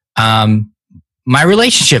 my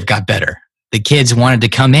relationship got better. The kids wanted to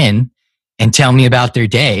come in and tell me about their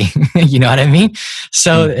day. You know what I mean?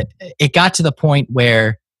 So it got to the point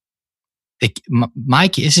where my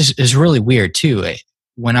kids, this is really weird too.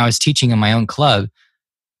 When I was teaching in my own club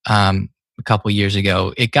a couple years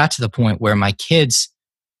ago, it got to the point where my kids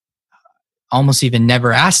almost even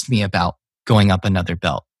never asked me about going up another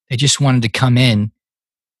belt. They just wanted to come in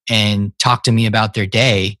and talk to me about their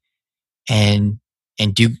day and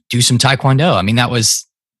do some Taekwondo. I mean,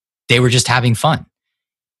 they were just having fun.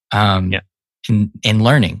 And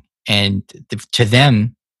learning. And to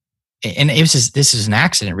them, and this is an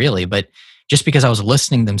accident really, but just because I was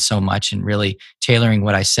listening to them so much and really tailoring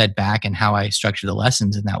what I said back and how I structured the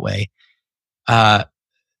lessons in that way,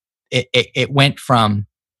 it went from,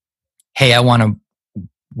 hey, I want to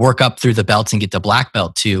work up through the belts and get to black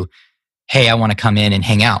belt, to, hey, I want to come in and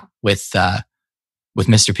hang out with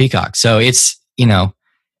Mr. Peacock. So it's,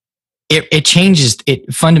 it changes,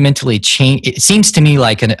 it fundamentally change. It seems to me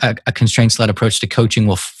like a constraints-led approach to coaching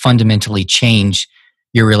will fundamentally change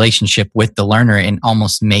your relationship with the learner and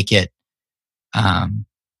almost make it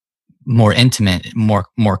more intimate,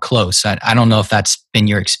 more close. I don't know if that's been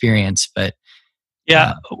your experience, but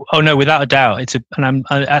yeah. Oh no, without a doubt. I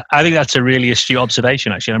think that's a really astute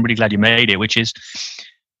observation. Actually, I'm really glad you made it. Which is,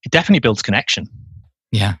 it definitely builds connection.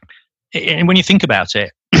 Yeah. And when you think about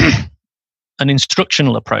it, an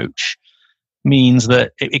instructional approach means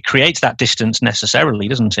that it creates that distance necessarily,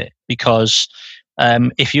 doesn't it? Because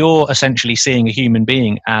if you're essentially seeing a human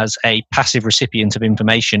being as a passive recipient of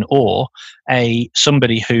information, or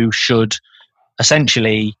somebody who should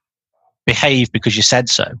essentially behave because you said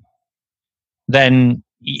so, then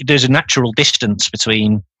there's a natural distance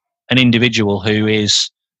between an individual who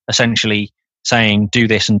is essentially saying do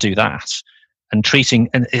this and do that, and treating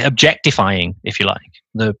and objectifying, if you like,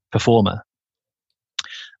 the performer,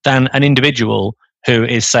 than an individual who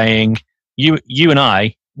is saying you and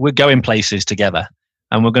I, we're going places together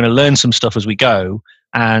and we're going to learn some stuff as we go,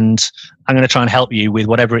 and I'm going to try and help you with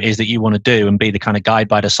whatever it is that you want to do, and be the kind of guide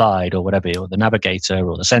by the side, or whatever, or the navigator,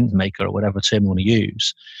 or the sense maker, or whatever term you want to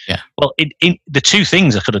use. Yeah. Well, the two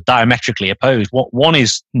things are sort of diametrically opposed. What one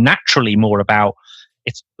is naturally more about,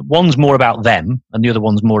 one's more about them, and the other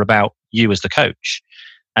one's more about you as the coach.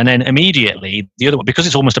 And then immediately the other one, because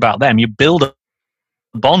it's almost about them, you build a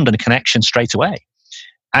bond and a connection straight away.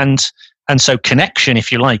 And so connection,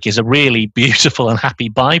 if you like, is a really beautiful and happy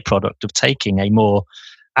byproduct of taking a more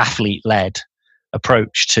athlete-led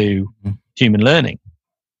approach to human learning.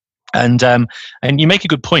 And you make a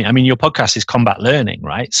good point. I mean, your podcast is Combat Learning,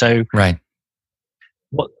 right? So right.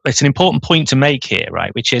 It's an important point to make here,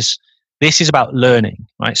 right? Which is, this is about learning,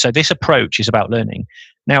 right? So this approach is about learning.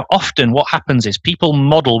 Now, often what happens is people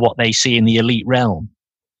model what they see in the elite realm.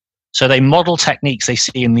 So they model techniques they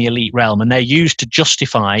see in the elite realm, and they're used to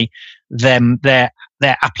justify their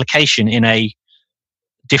application in a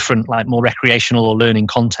different, like more recreational or learning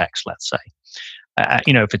context, let's say.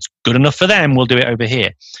 If it's good enough for them, we'll do it over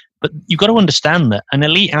here. But you've got to understand that an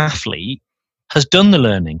elite athlete has done the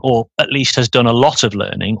learning, or at least has done a lot of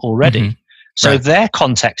learning already. Mm-hmm. So right. Their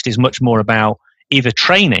context is much more about either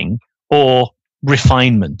training or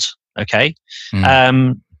refinement. Okay.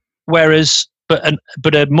 Whereas,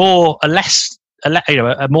 but a more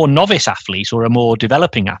novice athlete or a more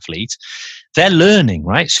developing athlete, they're learning,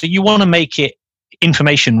 right? So you want to make it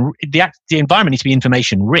information. The environment needs to be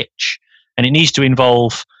information rich, and it needs to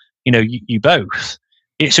involve, you both.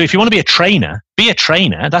 So if you want to be a trainer,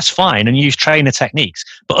 that's fine, and use trainer techniques.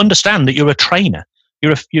 But understand that you're a trainer.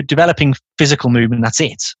 You're developing physical movement. That's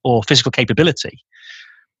it, or physical capability.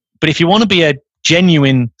 But if you want to be a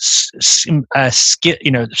genuine skill,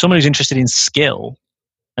 someone who's interested in skill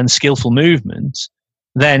and skillful movement,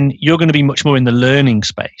 then you're going to be much more in the learning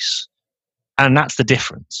space, and that's the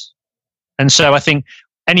difference. And so I think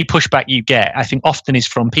any pushback you get, I think often is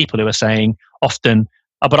from people who are saying often,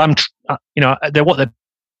 but I'm, what they're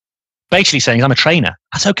basically saying is I'm a trainer.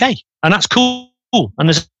 That's okay, and that's cool.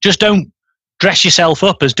 And just don't dress yourself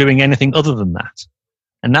up as doing anything other than that.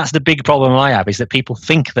 And that's the big problem I have, is that people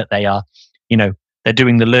think that they are, they're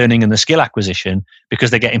doing the learning and the skill acquisition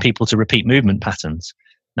because they're getting people to repeat movement patterns.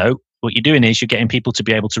 No, what you're doing is you're getting people to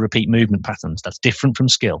be able to repeat movement patterns. That's different from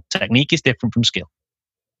skill. Technique is different from skill.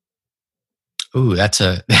 Ooh, that's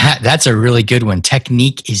a really good one.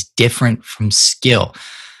 Technique is different from skill.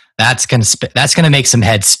 That's gonna make some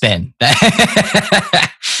heads spin.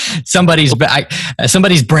 Somebody's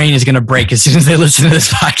brain is gonna break as soon as they listen to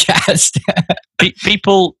this podcast.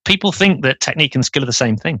 People think that technique and skill are the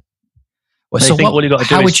same thing. Well, so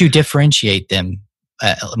how would you differentiate them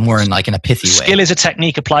more in like in a pithy way? Skill is a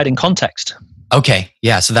technique applied in context. Okay,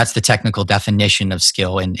 yeah. So that's the technical definition of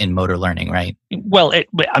skill in motor learning, right? Well,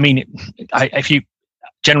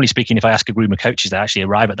 generally speaking, if I ask a group of coaches, they actually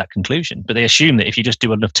arrive at that conclusion. But they assume that if you just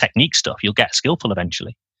do enough technique stuff, you'll get skillful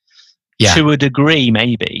eventually. Yeah. To a degree,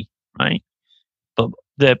 maybe, right? But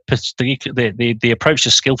the approach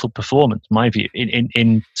to skillful performance, my view,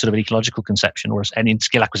 in sort of an ecological conception or in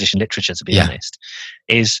skill acquisition literature, to be honest,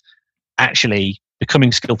 is actually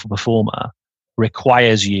becoming skillful performer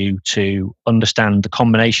requires you to understand the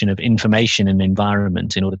combination of information and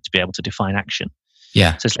environment in order to be able to define action.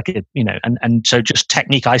 Yeah. So it's like, and so just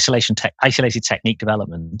technique isolated technique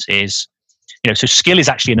development is, so skill is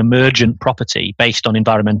actually an emergent property based on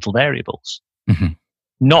environmental variables,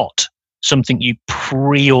 not something you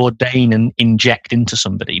preordain and inject into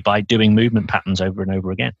somebody by doing movement patterns over and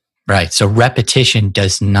over again. Right. So repetition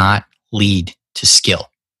does not lead to skill.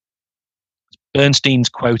 Bernstein's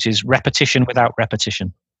quote is repetition without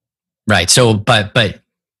repetition. Right. So, but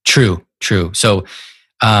true. So,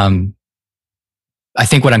 I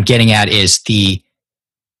think what I'm getting at is the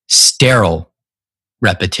sterile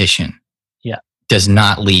repetition does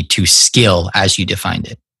not lead to skill as you defined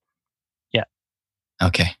it. Yeah.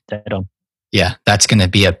 Okay. Dead on. Yeah. That's going to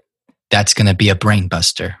be a brain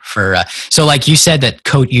buster for, so like you said that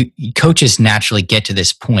coaches naturally get to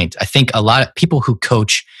this point. I think a lot of people who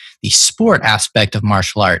coach the sport aspect of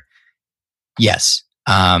martial art, yes.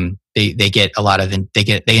 they get a lot of, they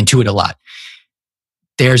intuit a lot.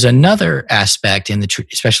 There's another aspect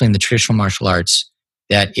especially in the traditional martial arts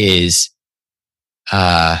that is,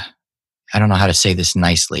 I don't know how to say this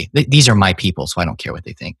nicely. These are my people, so I don't care what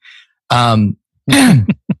they think.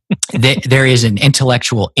 There is an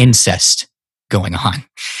intellectual incest going on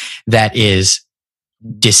that is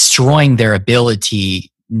destroying their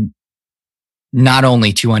ability not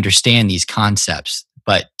only to understand these concepts,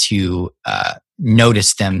 but to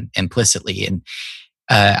notice them implicitly. And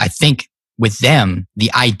I think with them,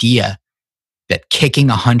 the idea that kicking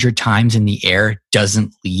 100 times in the air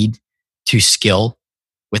doesn't lead to skill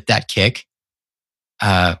with that kick,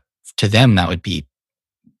 to them, that would be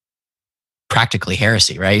practically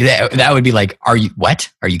heresy, right? That would be like, are you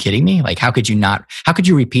kidding me? Like, how could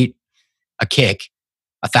you repeat a kick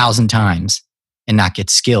 1,000 times and not get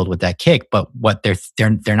skilled with that kick? But what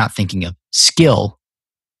they're not thinking of skill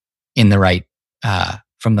in the right,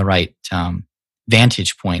 from the right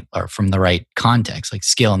vantage point, or from the right context. Like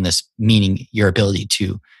skill in this meaning your ability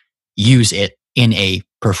to use it in a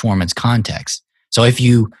performance context. So if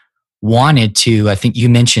you wanted to, I think you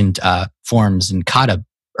mentioned forms and kata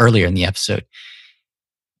earlier in the episode.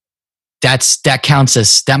 That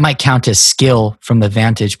might count as skill from the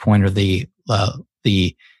vantage point or the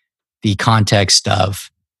context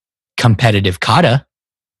of competitive kata,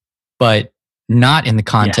 but not in the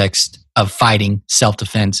context of fighting,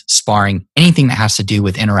 self-defense, sparring, anything that has to do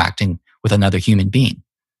with interacting with another human being.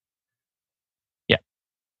 Yeah,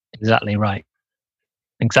 exactly right.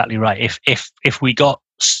 Exactly right. If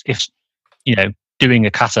doing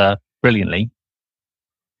a kata brilliantly,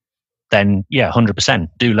 then 100%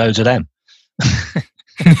 do loads of them.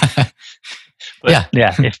 But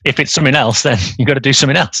if it's something else, then you've got to do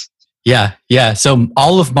something else. Yeah. So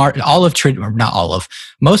most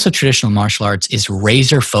of traditional martial arts is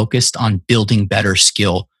razor focused on building better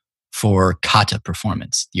skill for kata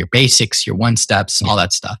performance, your basics, your one steps, all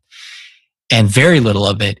that stuff. And very little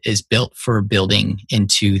of it is built for building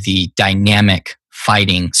into the dynamic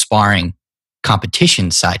fighting, sparring,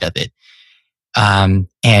 competition side of it.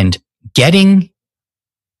 And getting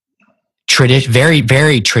very,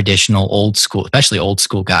 very traditional old school, especially old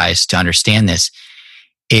school guys to understand this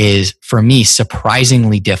is, for me,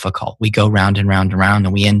 surprisingly difficult. We go round and round and round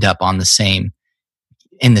and we end up in the same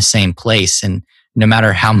place. And no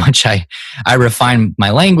matter how much I refine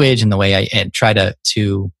my language and the way I try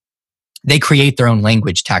to they create their own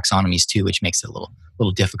language taxonomies too, which makes it a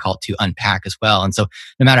little difficult to unpack as well. And so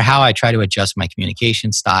no matter how I try to adjust my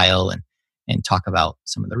communication style and talk about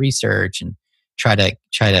some of the research and try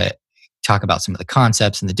to talk about some of the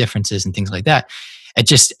concepts and the differences and things like that, it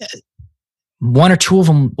just, one or two of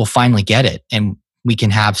them will finally get it, and we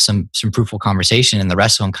can have some fruitful conversation, and the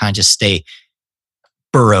rest of them kind of just stay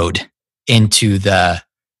burrowed into the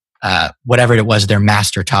whatever it was their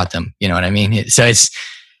master taught them. You know what I mean? So it's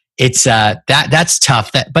that's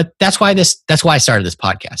tough. But that's why I started this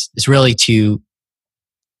podcast. It's really to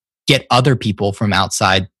get other people from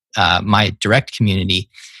outside my direct community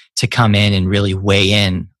to come in and really weigh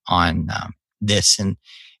in on this and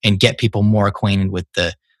get people more acquainted with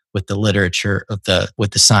the literature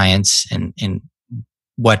with the science and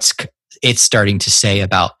what's it's starting to say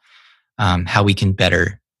about how we can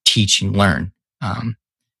better teach and learn.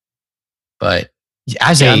 But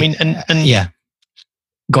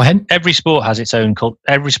go ahead. Every sport has its own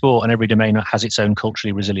every sport and every domain has its own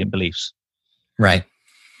culturally resilient beliefs. Right.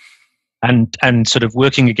 And sort of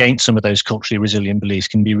working against some of those culturally resilient beliefs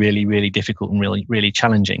can be really, really difficult and really, really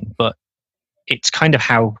challenging. But it's kind of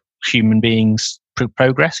how human beings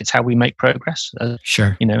progress. It's how we make progress.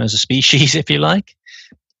 Sure. As a species, if you like.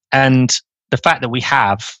 And the fact that we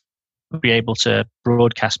be able to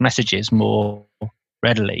broadcast messages more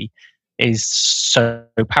readily is so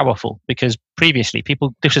powerful, because previously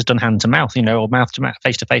this was done hand to mouth, or mouth to mouth,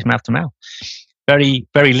 face to face, mouth to mouth. Very,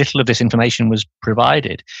 very little of this information was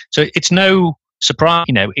provided. So it's no surprise,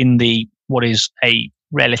 in what is a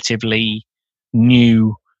relatively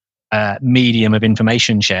new medium of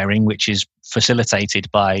information sharing, which is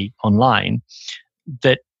facilitated by online,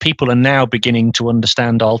 that people are now beginning to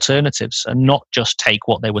understand alternatives and not just take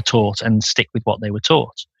what they were taught and stick with what they were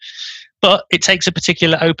taught. But it takes a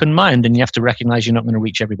particular open mind, and you have to recognize you're not going to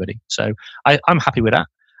reach everybody. So I'm happy with that.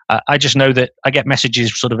 I just know that I get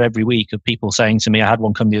messages sort of every week of people saying to me, I had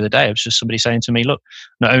one come the other day. It was just somebody saying to me, look,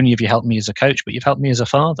 not only have you helped me as a coach, but you've helped me as a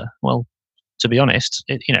father. Well, to be honest,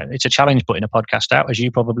 it's a challenge putting a podcast out, as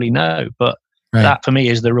you probably know, but that for me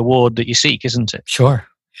is the reward that you seek, isn't it? Sure.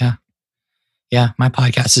 Yeah. Yeah. My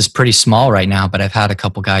podcast is pretty small right now, but I've had a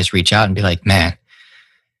couple guys reach out and be like, man,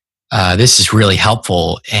 this is really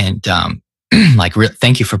helpful. And like,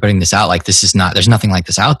 thank you for putting this out. Like, there's nothing like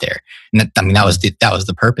this out there. And that was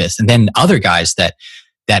the purpose. And then other guys that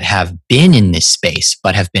have been in this space,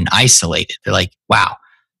 but have been isolated. They're like, wow,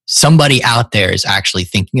 somebody out there is actually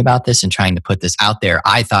thinking about this and trying to put this out there.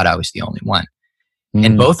 I thought I was the only one.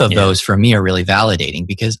 And both of those for me are really validating,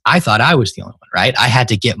 because I thought I was the only one, right? I had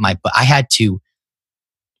to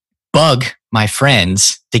bug my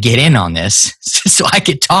friends to get in on this so I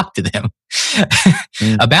could talk to them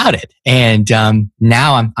about it. And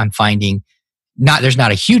now I'm finding there's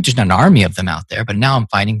not an army of them out there, but now I'm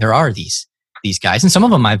finding there are these guys, and some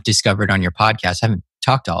of them I've discovered on your podcast. I haven't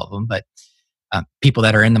talked to all of them, but people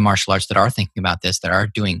that are in the martial arts that are thinking about this, that are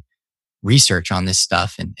doing research on this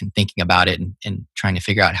stuff and thinking about it and trying to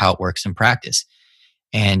figure out how it works in practice.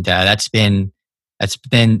 And that's been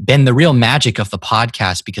the real magic of the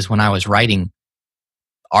podcast, because when I was writing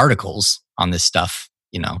articles on this stuff,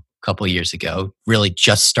 a couple of years ago, really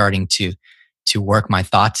just starting to work my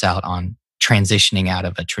thoughts out on transitioning out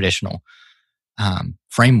of a traditional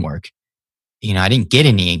framework, I didn't get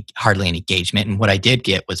hardly any engagement. And what I did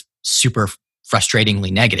get was super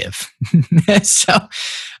frustratingly negative. So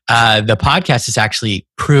the podcast has actually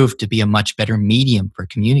proved to be a much better medium for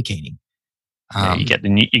communicating. You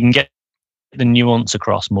can get the nuance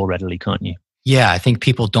across more readily, can't you? Yeah, I think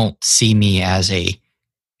people don't see me as a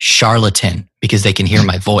charlatan because they can hear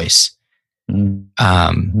my voice. And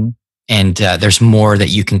there's more that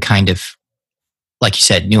you can kind of, like you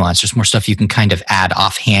said, nuance. There's more stuff you can kind of add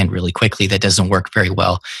offhand really quickly that doesn't work very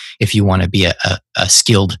well if you want to be a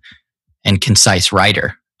skilled and concise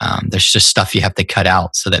writer. There's just stuff you have to cut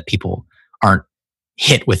out so that people aren't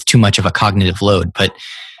hit with too much of a cognitive load. But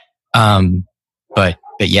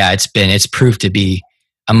yeah, it's proved to be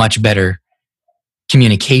a much better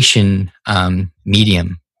communication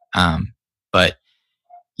medium. But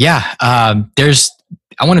yeah, I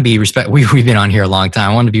want to be we've been on here a long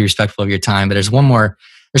time. I want to be respectful of your time, but there's one more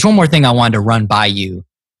thing I wanted to run by you.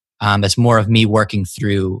 That's more of me working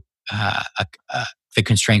through the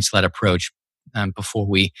constraints-led approach before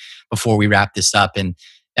we wrap this up, and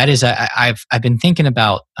that is I've been thinking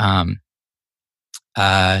about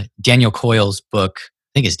Daniel Coyle's book.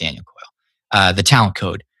 I think it's Daniel Coyle, The Talent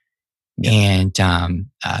Code, and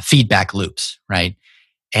feedback loops, right?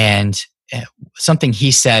 And something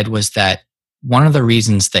he said was that one of the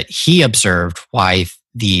reasons that he observed why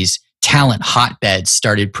these talent hotbeds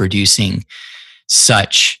started producing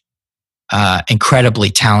such incredibly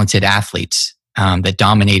talented athletes that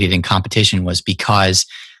dominated in competition was because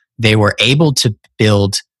they were able to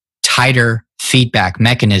build tighter feedback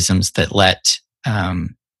mechanisms that let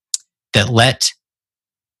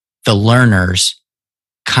the learners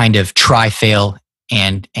kind of try, fail,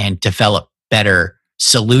 and develop better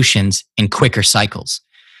solutions in quicker cycles.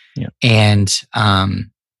 Yeah. And I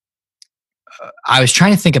was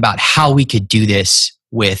trying to think about how we could do this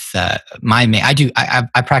with I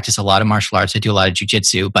practice a lot of martial arts. I do a lot of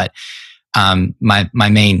jiu-jitsu, but my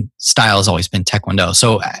main style has always been Taekwondo.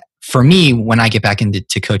 So for me, when I get back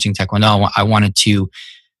into coaching Taekwondo, I wanted to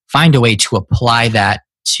find a way to apply that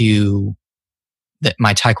to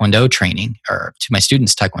my Taekwondo training, or to my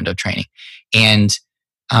students' Taekwondo training. And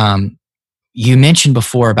you mentioned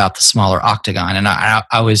before about the smaller octagon, and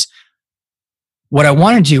what I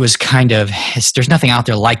want to do is there's nothing out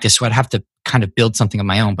there like this, so I'd have to kind of build something of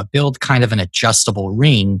my own, but build kind of an adjustable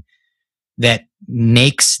ring that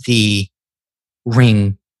makes the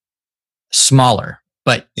ring smaller,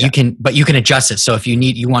 but you can adjust it. So if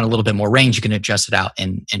you want a little bit more range, you can adjust it out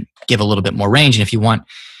and give a little bit more range. And if you want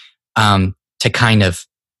to kind of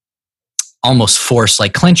almost force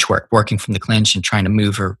like clinch working from the clinch and trying to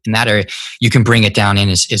move her in that area, you can bring it down in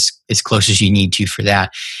as close as you need to for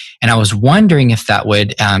that. And I was wondering if that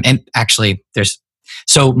would, and actually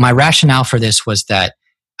so my rationale for this was that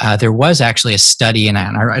there was actually a study, and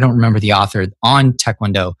I don't remember the author, on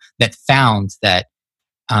Taekwondo that found that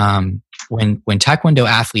when Taekwondo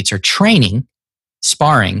athletes are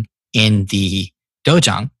sparring in the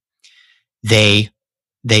dojang, they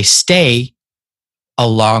stay a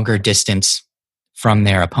longer distance from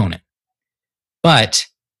their opponent. But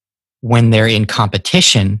when they're in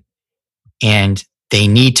competition and they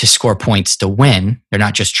need to score points to win, they're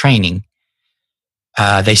not just training,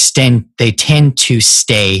 they tend to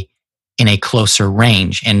stay in a closer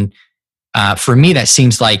range. And for me, that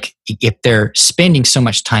seems like if they're spending so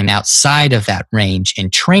much time outside of that range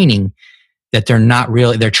and training, that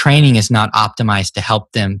their training is not optimized to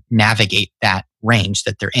help them navigate that range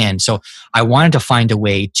that they're in. So I wanted to find a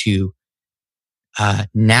way to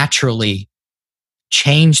naturally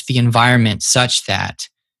change the environment such that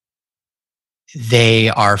they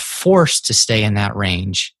are forced to stay in that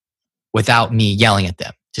range without me yelling at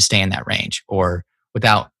them to stay in that range, or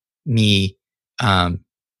without me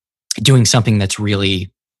doing something that's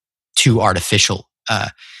really too artificial.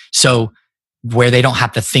 So where they don't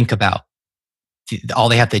have to think about, all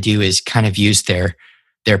they have to do is kind of use their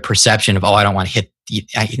perception of, I don't want to hit,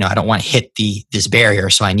 I don't want to hit this barrier,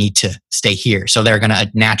 so I need to stay here. So they're going to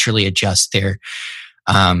naturally adjust their.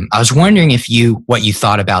 I was wondering what you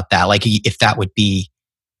thought about that, like if that would be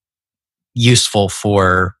useful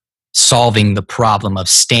for solving the problem of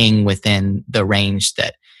staying within the range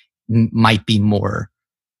that might be more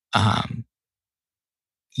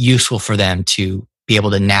useful for them to be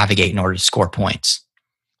able to navigate in order to score points.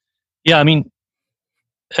 Yeah, I mean,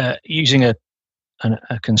 using a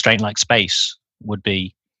constraint like space would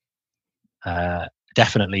be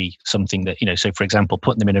definitely something that, so for example,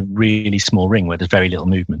 putting them in a really small ring where there's very little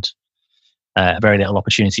movement, very little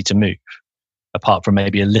opportunity to move, apart from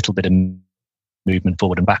maybe a little bit of movement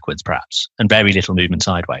forward and backwards perhaps, and very little movement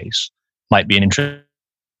sideways, might be an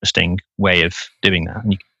interesting way of doing that.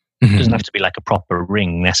 And it doesn't have to be like a proper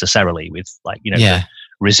ring necessarily with the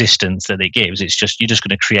resistance that it gives. It's just, you're just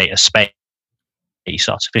going to create a space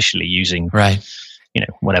artificially using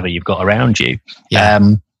whatever you've got around you.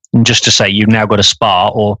 And just to say you've now got a spa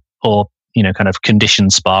or kind of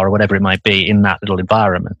conditioned spa or whatever it might be in that little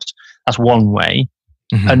environment. That's one way.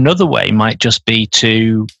 Another way might just be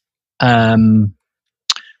to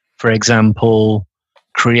for example,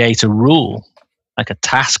 create a rule, like a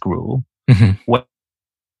task rule,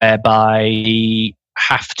 whereby you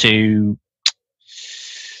have to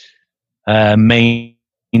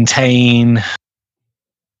maintain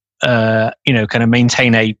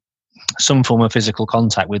some form of physical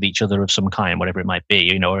contact with each other of some kind, whatever it might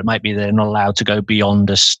be, or it might be they're not allowed to go beyond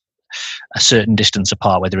a certain distance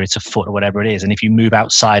apart, whether it's a foot or whatever it is. And if you move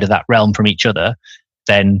outside of that realm from each other,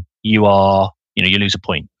 then you lose a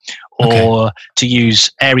point. Or to use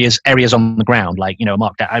areas on the ground, like,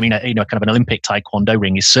 marked out. I mean, kind of an Olympic Taekwondo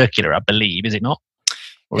ring is circular, I believe, is it not?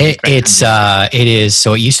 It is.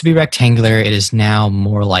 So it used to be rectangular. It is now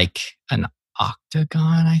more like an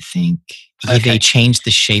octagon, I think. They changed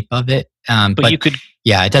the shape of it. But you could,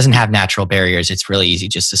 it doesn't have natural barriers. It's really easy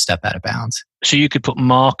just to step out of bounds. So you could put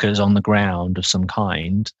markers on the ground of some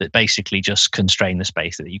kind that basically just constrain the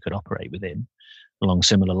space that you could operate within along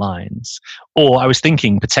similar lines. Or I was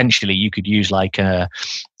thinking potentially you could use like an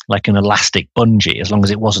elastic bungee, as long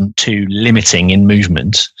as it wasn't too limiting in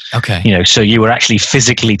movement. So you were actually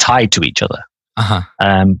physically tied to each other.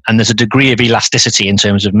 And there's a degree of elasticity in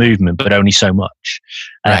terms of movement, but only so much.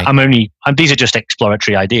 These are just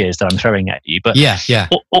exploratory ideas that I'm throwing at you, but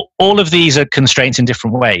all of these are constraints in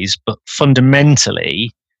different ways. But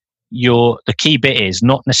fundamentally, the key bit is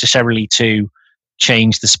not necessarily to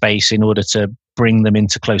change the space in order to bring them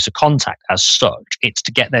into closer contact as such. It's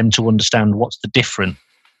to get them to understand what's the difference.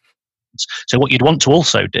 So what you'd want to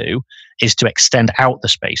also do is to extend out the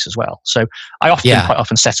space as well. So I quite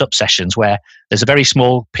often set up sessions where there's a very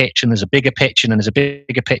small pitch and there's a bigger pitch and then there's a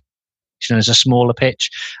bigger pitch and there's a smaller pitch.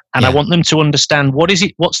 And I want them to understand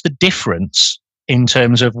what's the difference in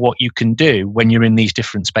terms of what you can do when you're in these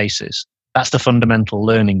different spaces. That's the fundamental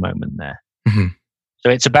learning moment there. So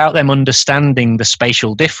it's about them understanding the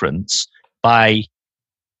spatial difference by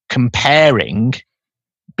comparing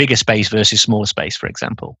bigger space versus smaller space, for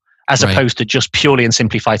example, as opposed to just purely and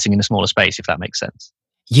simply fighting in a smaller space, if that makes sense.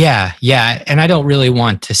 Yeah. And I don't really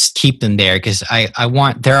want to keep them there because I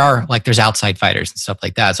want, there's outside fighters and stuff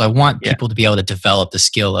like that. So I want people to be able to develop the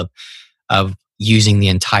skill of using the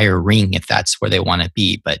entire ring if that's where they want to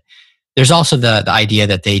be. But there's also the idea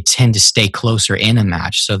that they tend to stay closer in a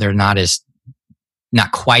match. So they're not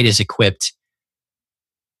quite as equipped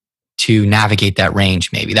to navigate that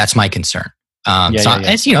range. Maybe that's my concern.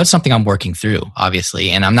 It's something I'm working through, obviously,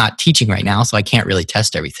 and I'm not teaching right now, so I can't really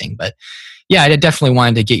test everything. But I definitely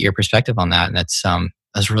wanted to get your perspective on that, and that's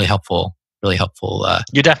really helpful. Really helpful.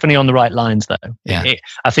 You're definitely on the right lines, though. Yeah.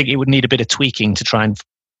 I think it would need a bit of tweaking to try and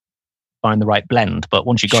find the right blend, but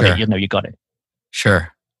once you got it, you got it.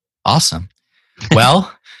 Sure. Awesome.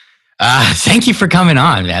 Well, thank you for coming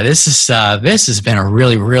on, man. This has been a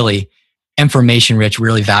really, really information-rich,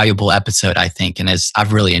 really valuable episode, I think, and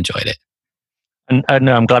I've really enjoyed it. And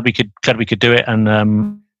no, I'm glad we could do it, and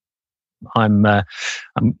I'm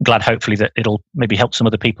glad hopefully that it'll maybe help some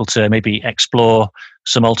other people to maybe explore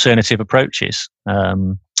some alternative approaches.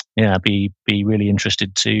 Be really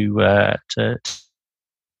interested to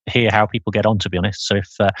hear how people get on, to be honest. So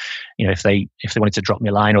if they wanted to drop me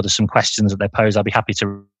a line or there's some questions that they pose, I'll be happy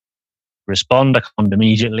to respond. I can't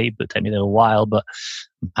immediately, but take me a little while. But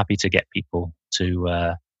I'm happy to get people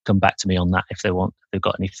to come back to me on that if they've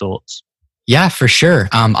got any thoughts. Yeah, for sure.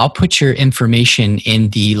 I'll put your information in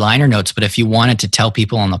the liner notes, but if you wanted to tell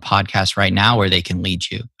people on the podcast right now where they can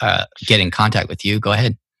lead you, get in contact with you, go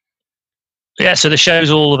ahead. Yeah, so the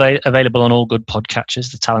show's all available on all good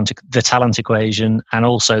podcatchers, The Talent Equation, and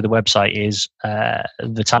also the website is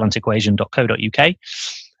thetalentequation.co.uk.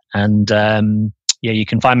 And you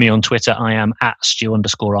can find me on Twitter. I am at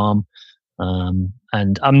Stu_arm.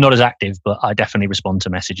 And I'm not as active, but I definitely respond to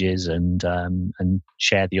messages and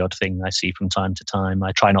share the odd thing I see from time to time.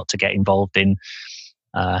 I try not to get involved in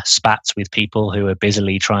spats with people who are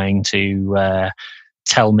busily trying to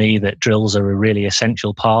tell me that drills are a really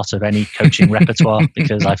essential part of any coaching repertoire,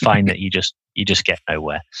 because I find that you just get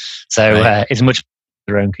nowhere. So it's much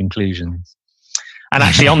their own conclusions. And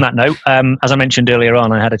actually, on that note, as I mentioned earlier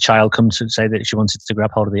on, I had a child come to say that she wanted to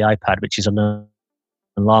grab hold of the iPad, which is an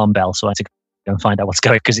alarm bell. So I had to go and find out what's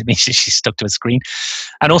going, because it means she's stuck to a screen.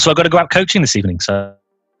 And also, I've got to go out coaching this evening. So,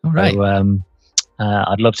 all right.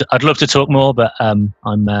 I'd love to talk more, but I'm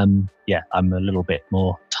a little bit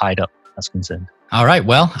more tied up as concerned. All right.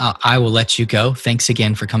 Well, I will let you go. Thanks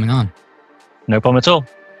again for coming on. No problem at all.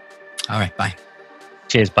 All right. Bye.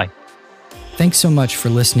 Cheers. Bye. Thanks so much for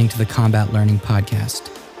listening to the Combat Learning Podcast.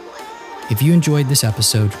 If you enjoyed this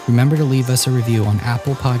episode, remember to leave us a review on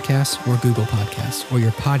Apple Podcasts or Google Podcasts or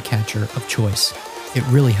your podcatcher of choice. It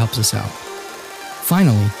really helps us out.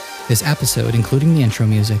 Finally, this episode, including the intro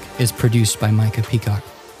music, is produced by Micah Peacock.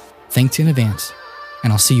 Thanks in advance,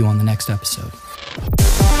 and I'll see you on the next episode.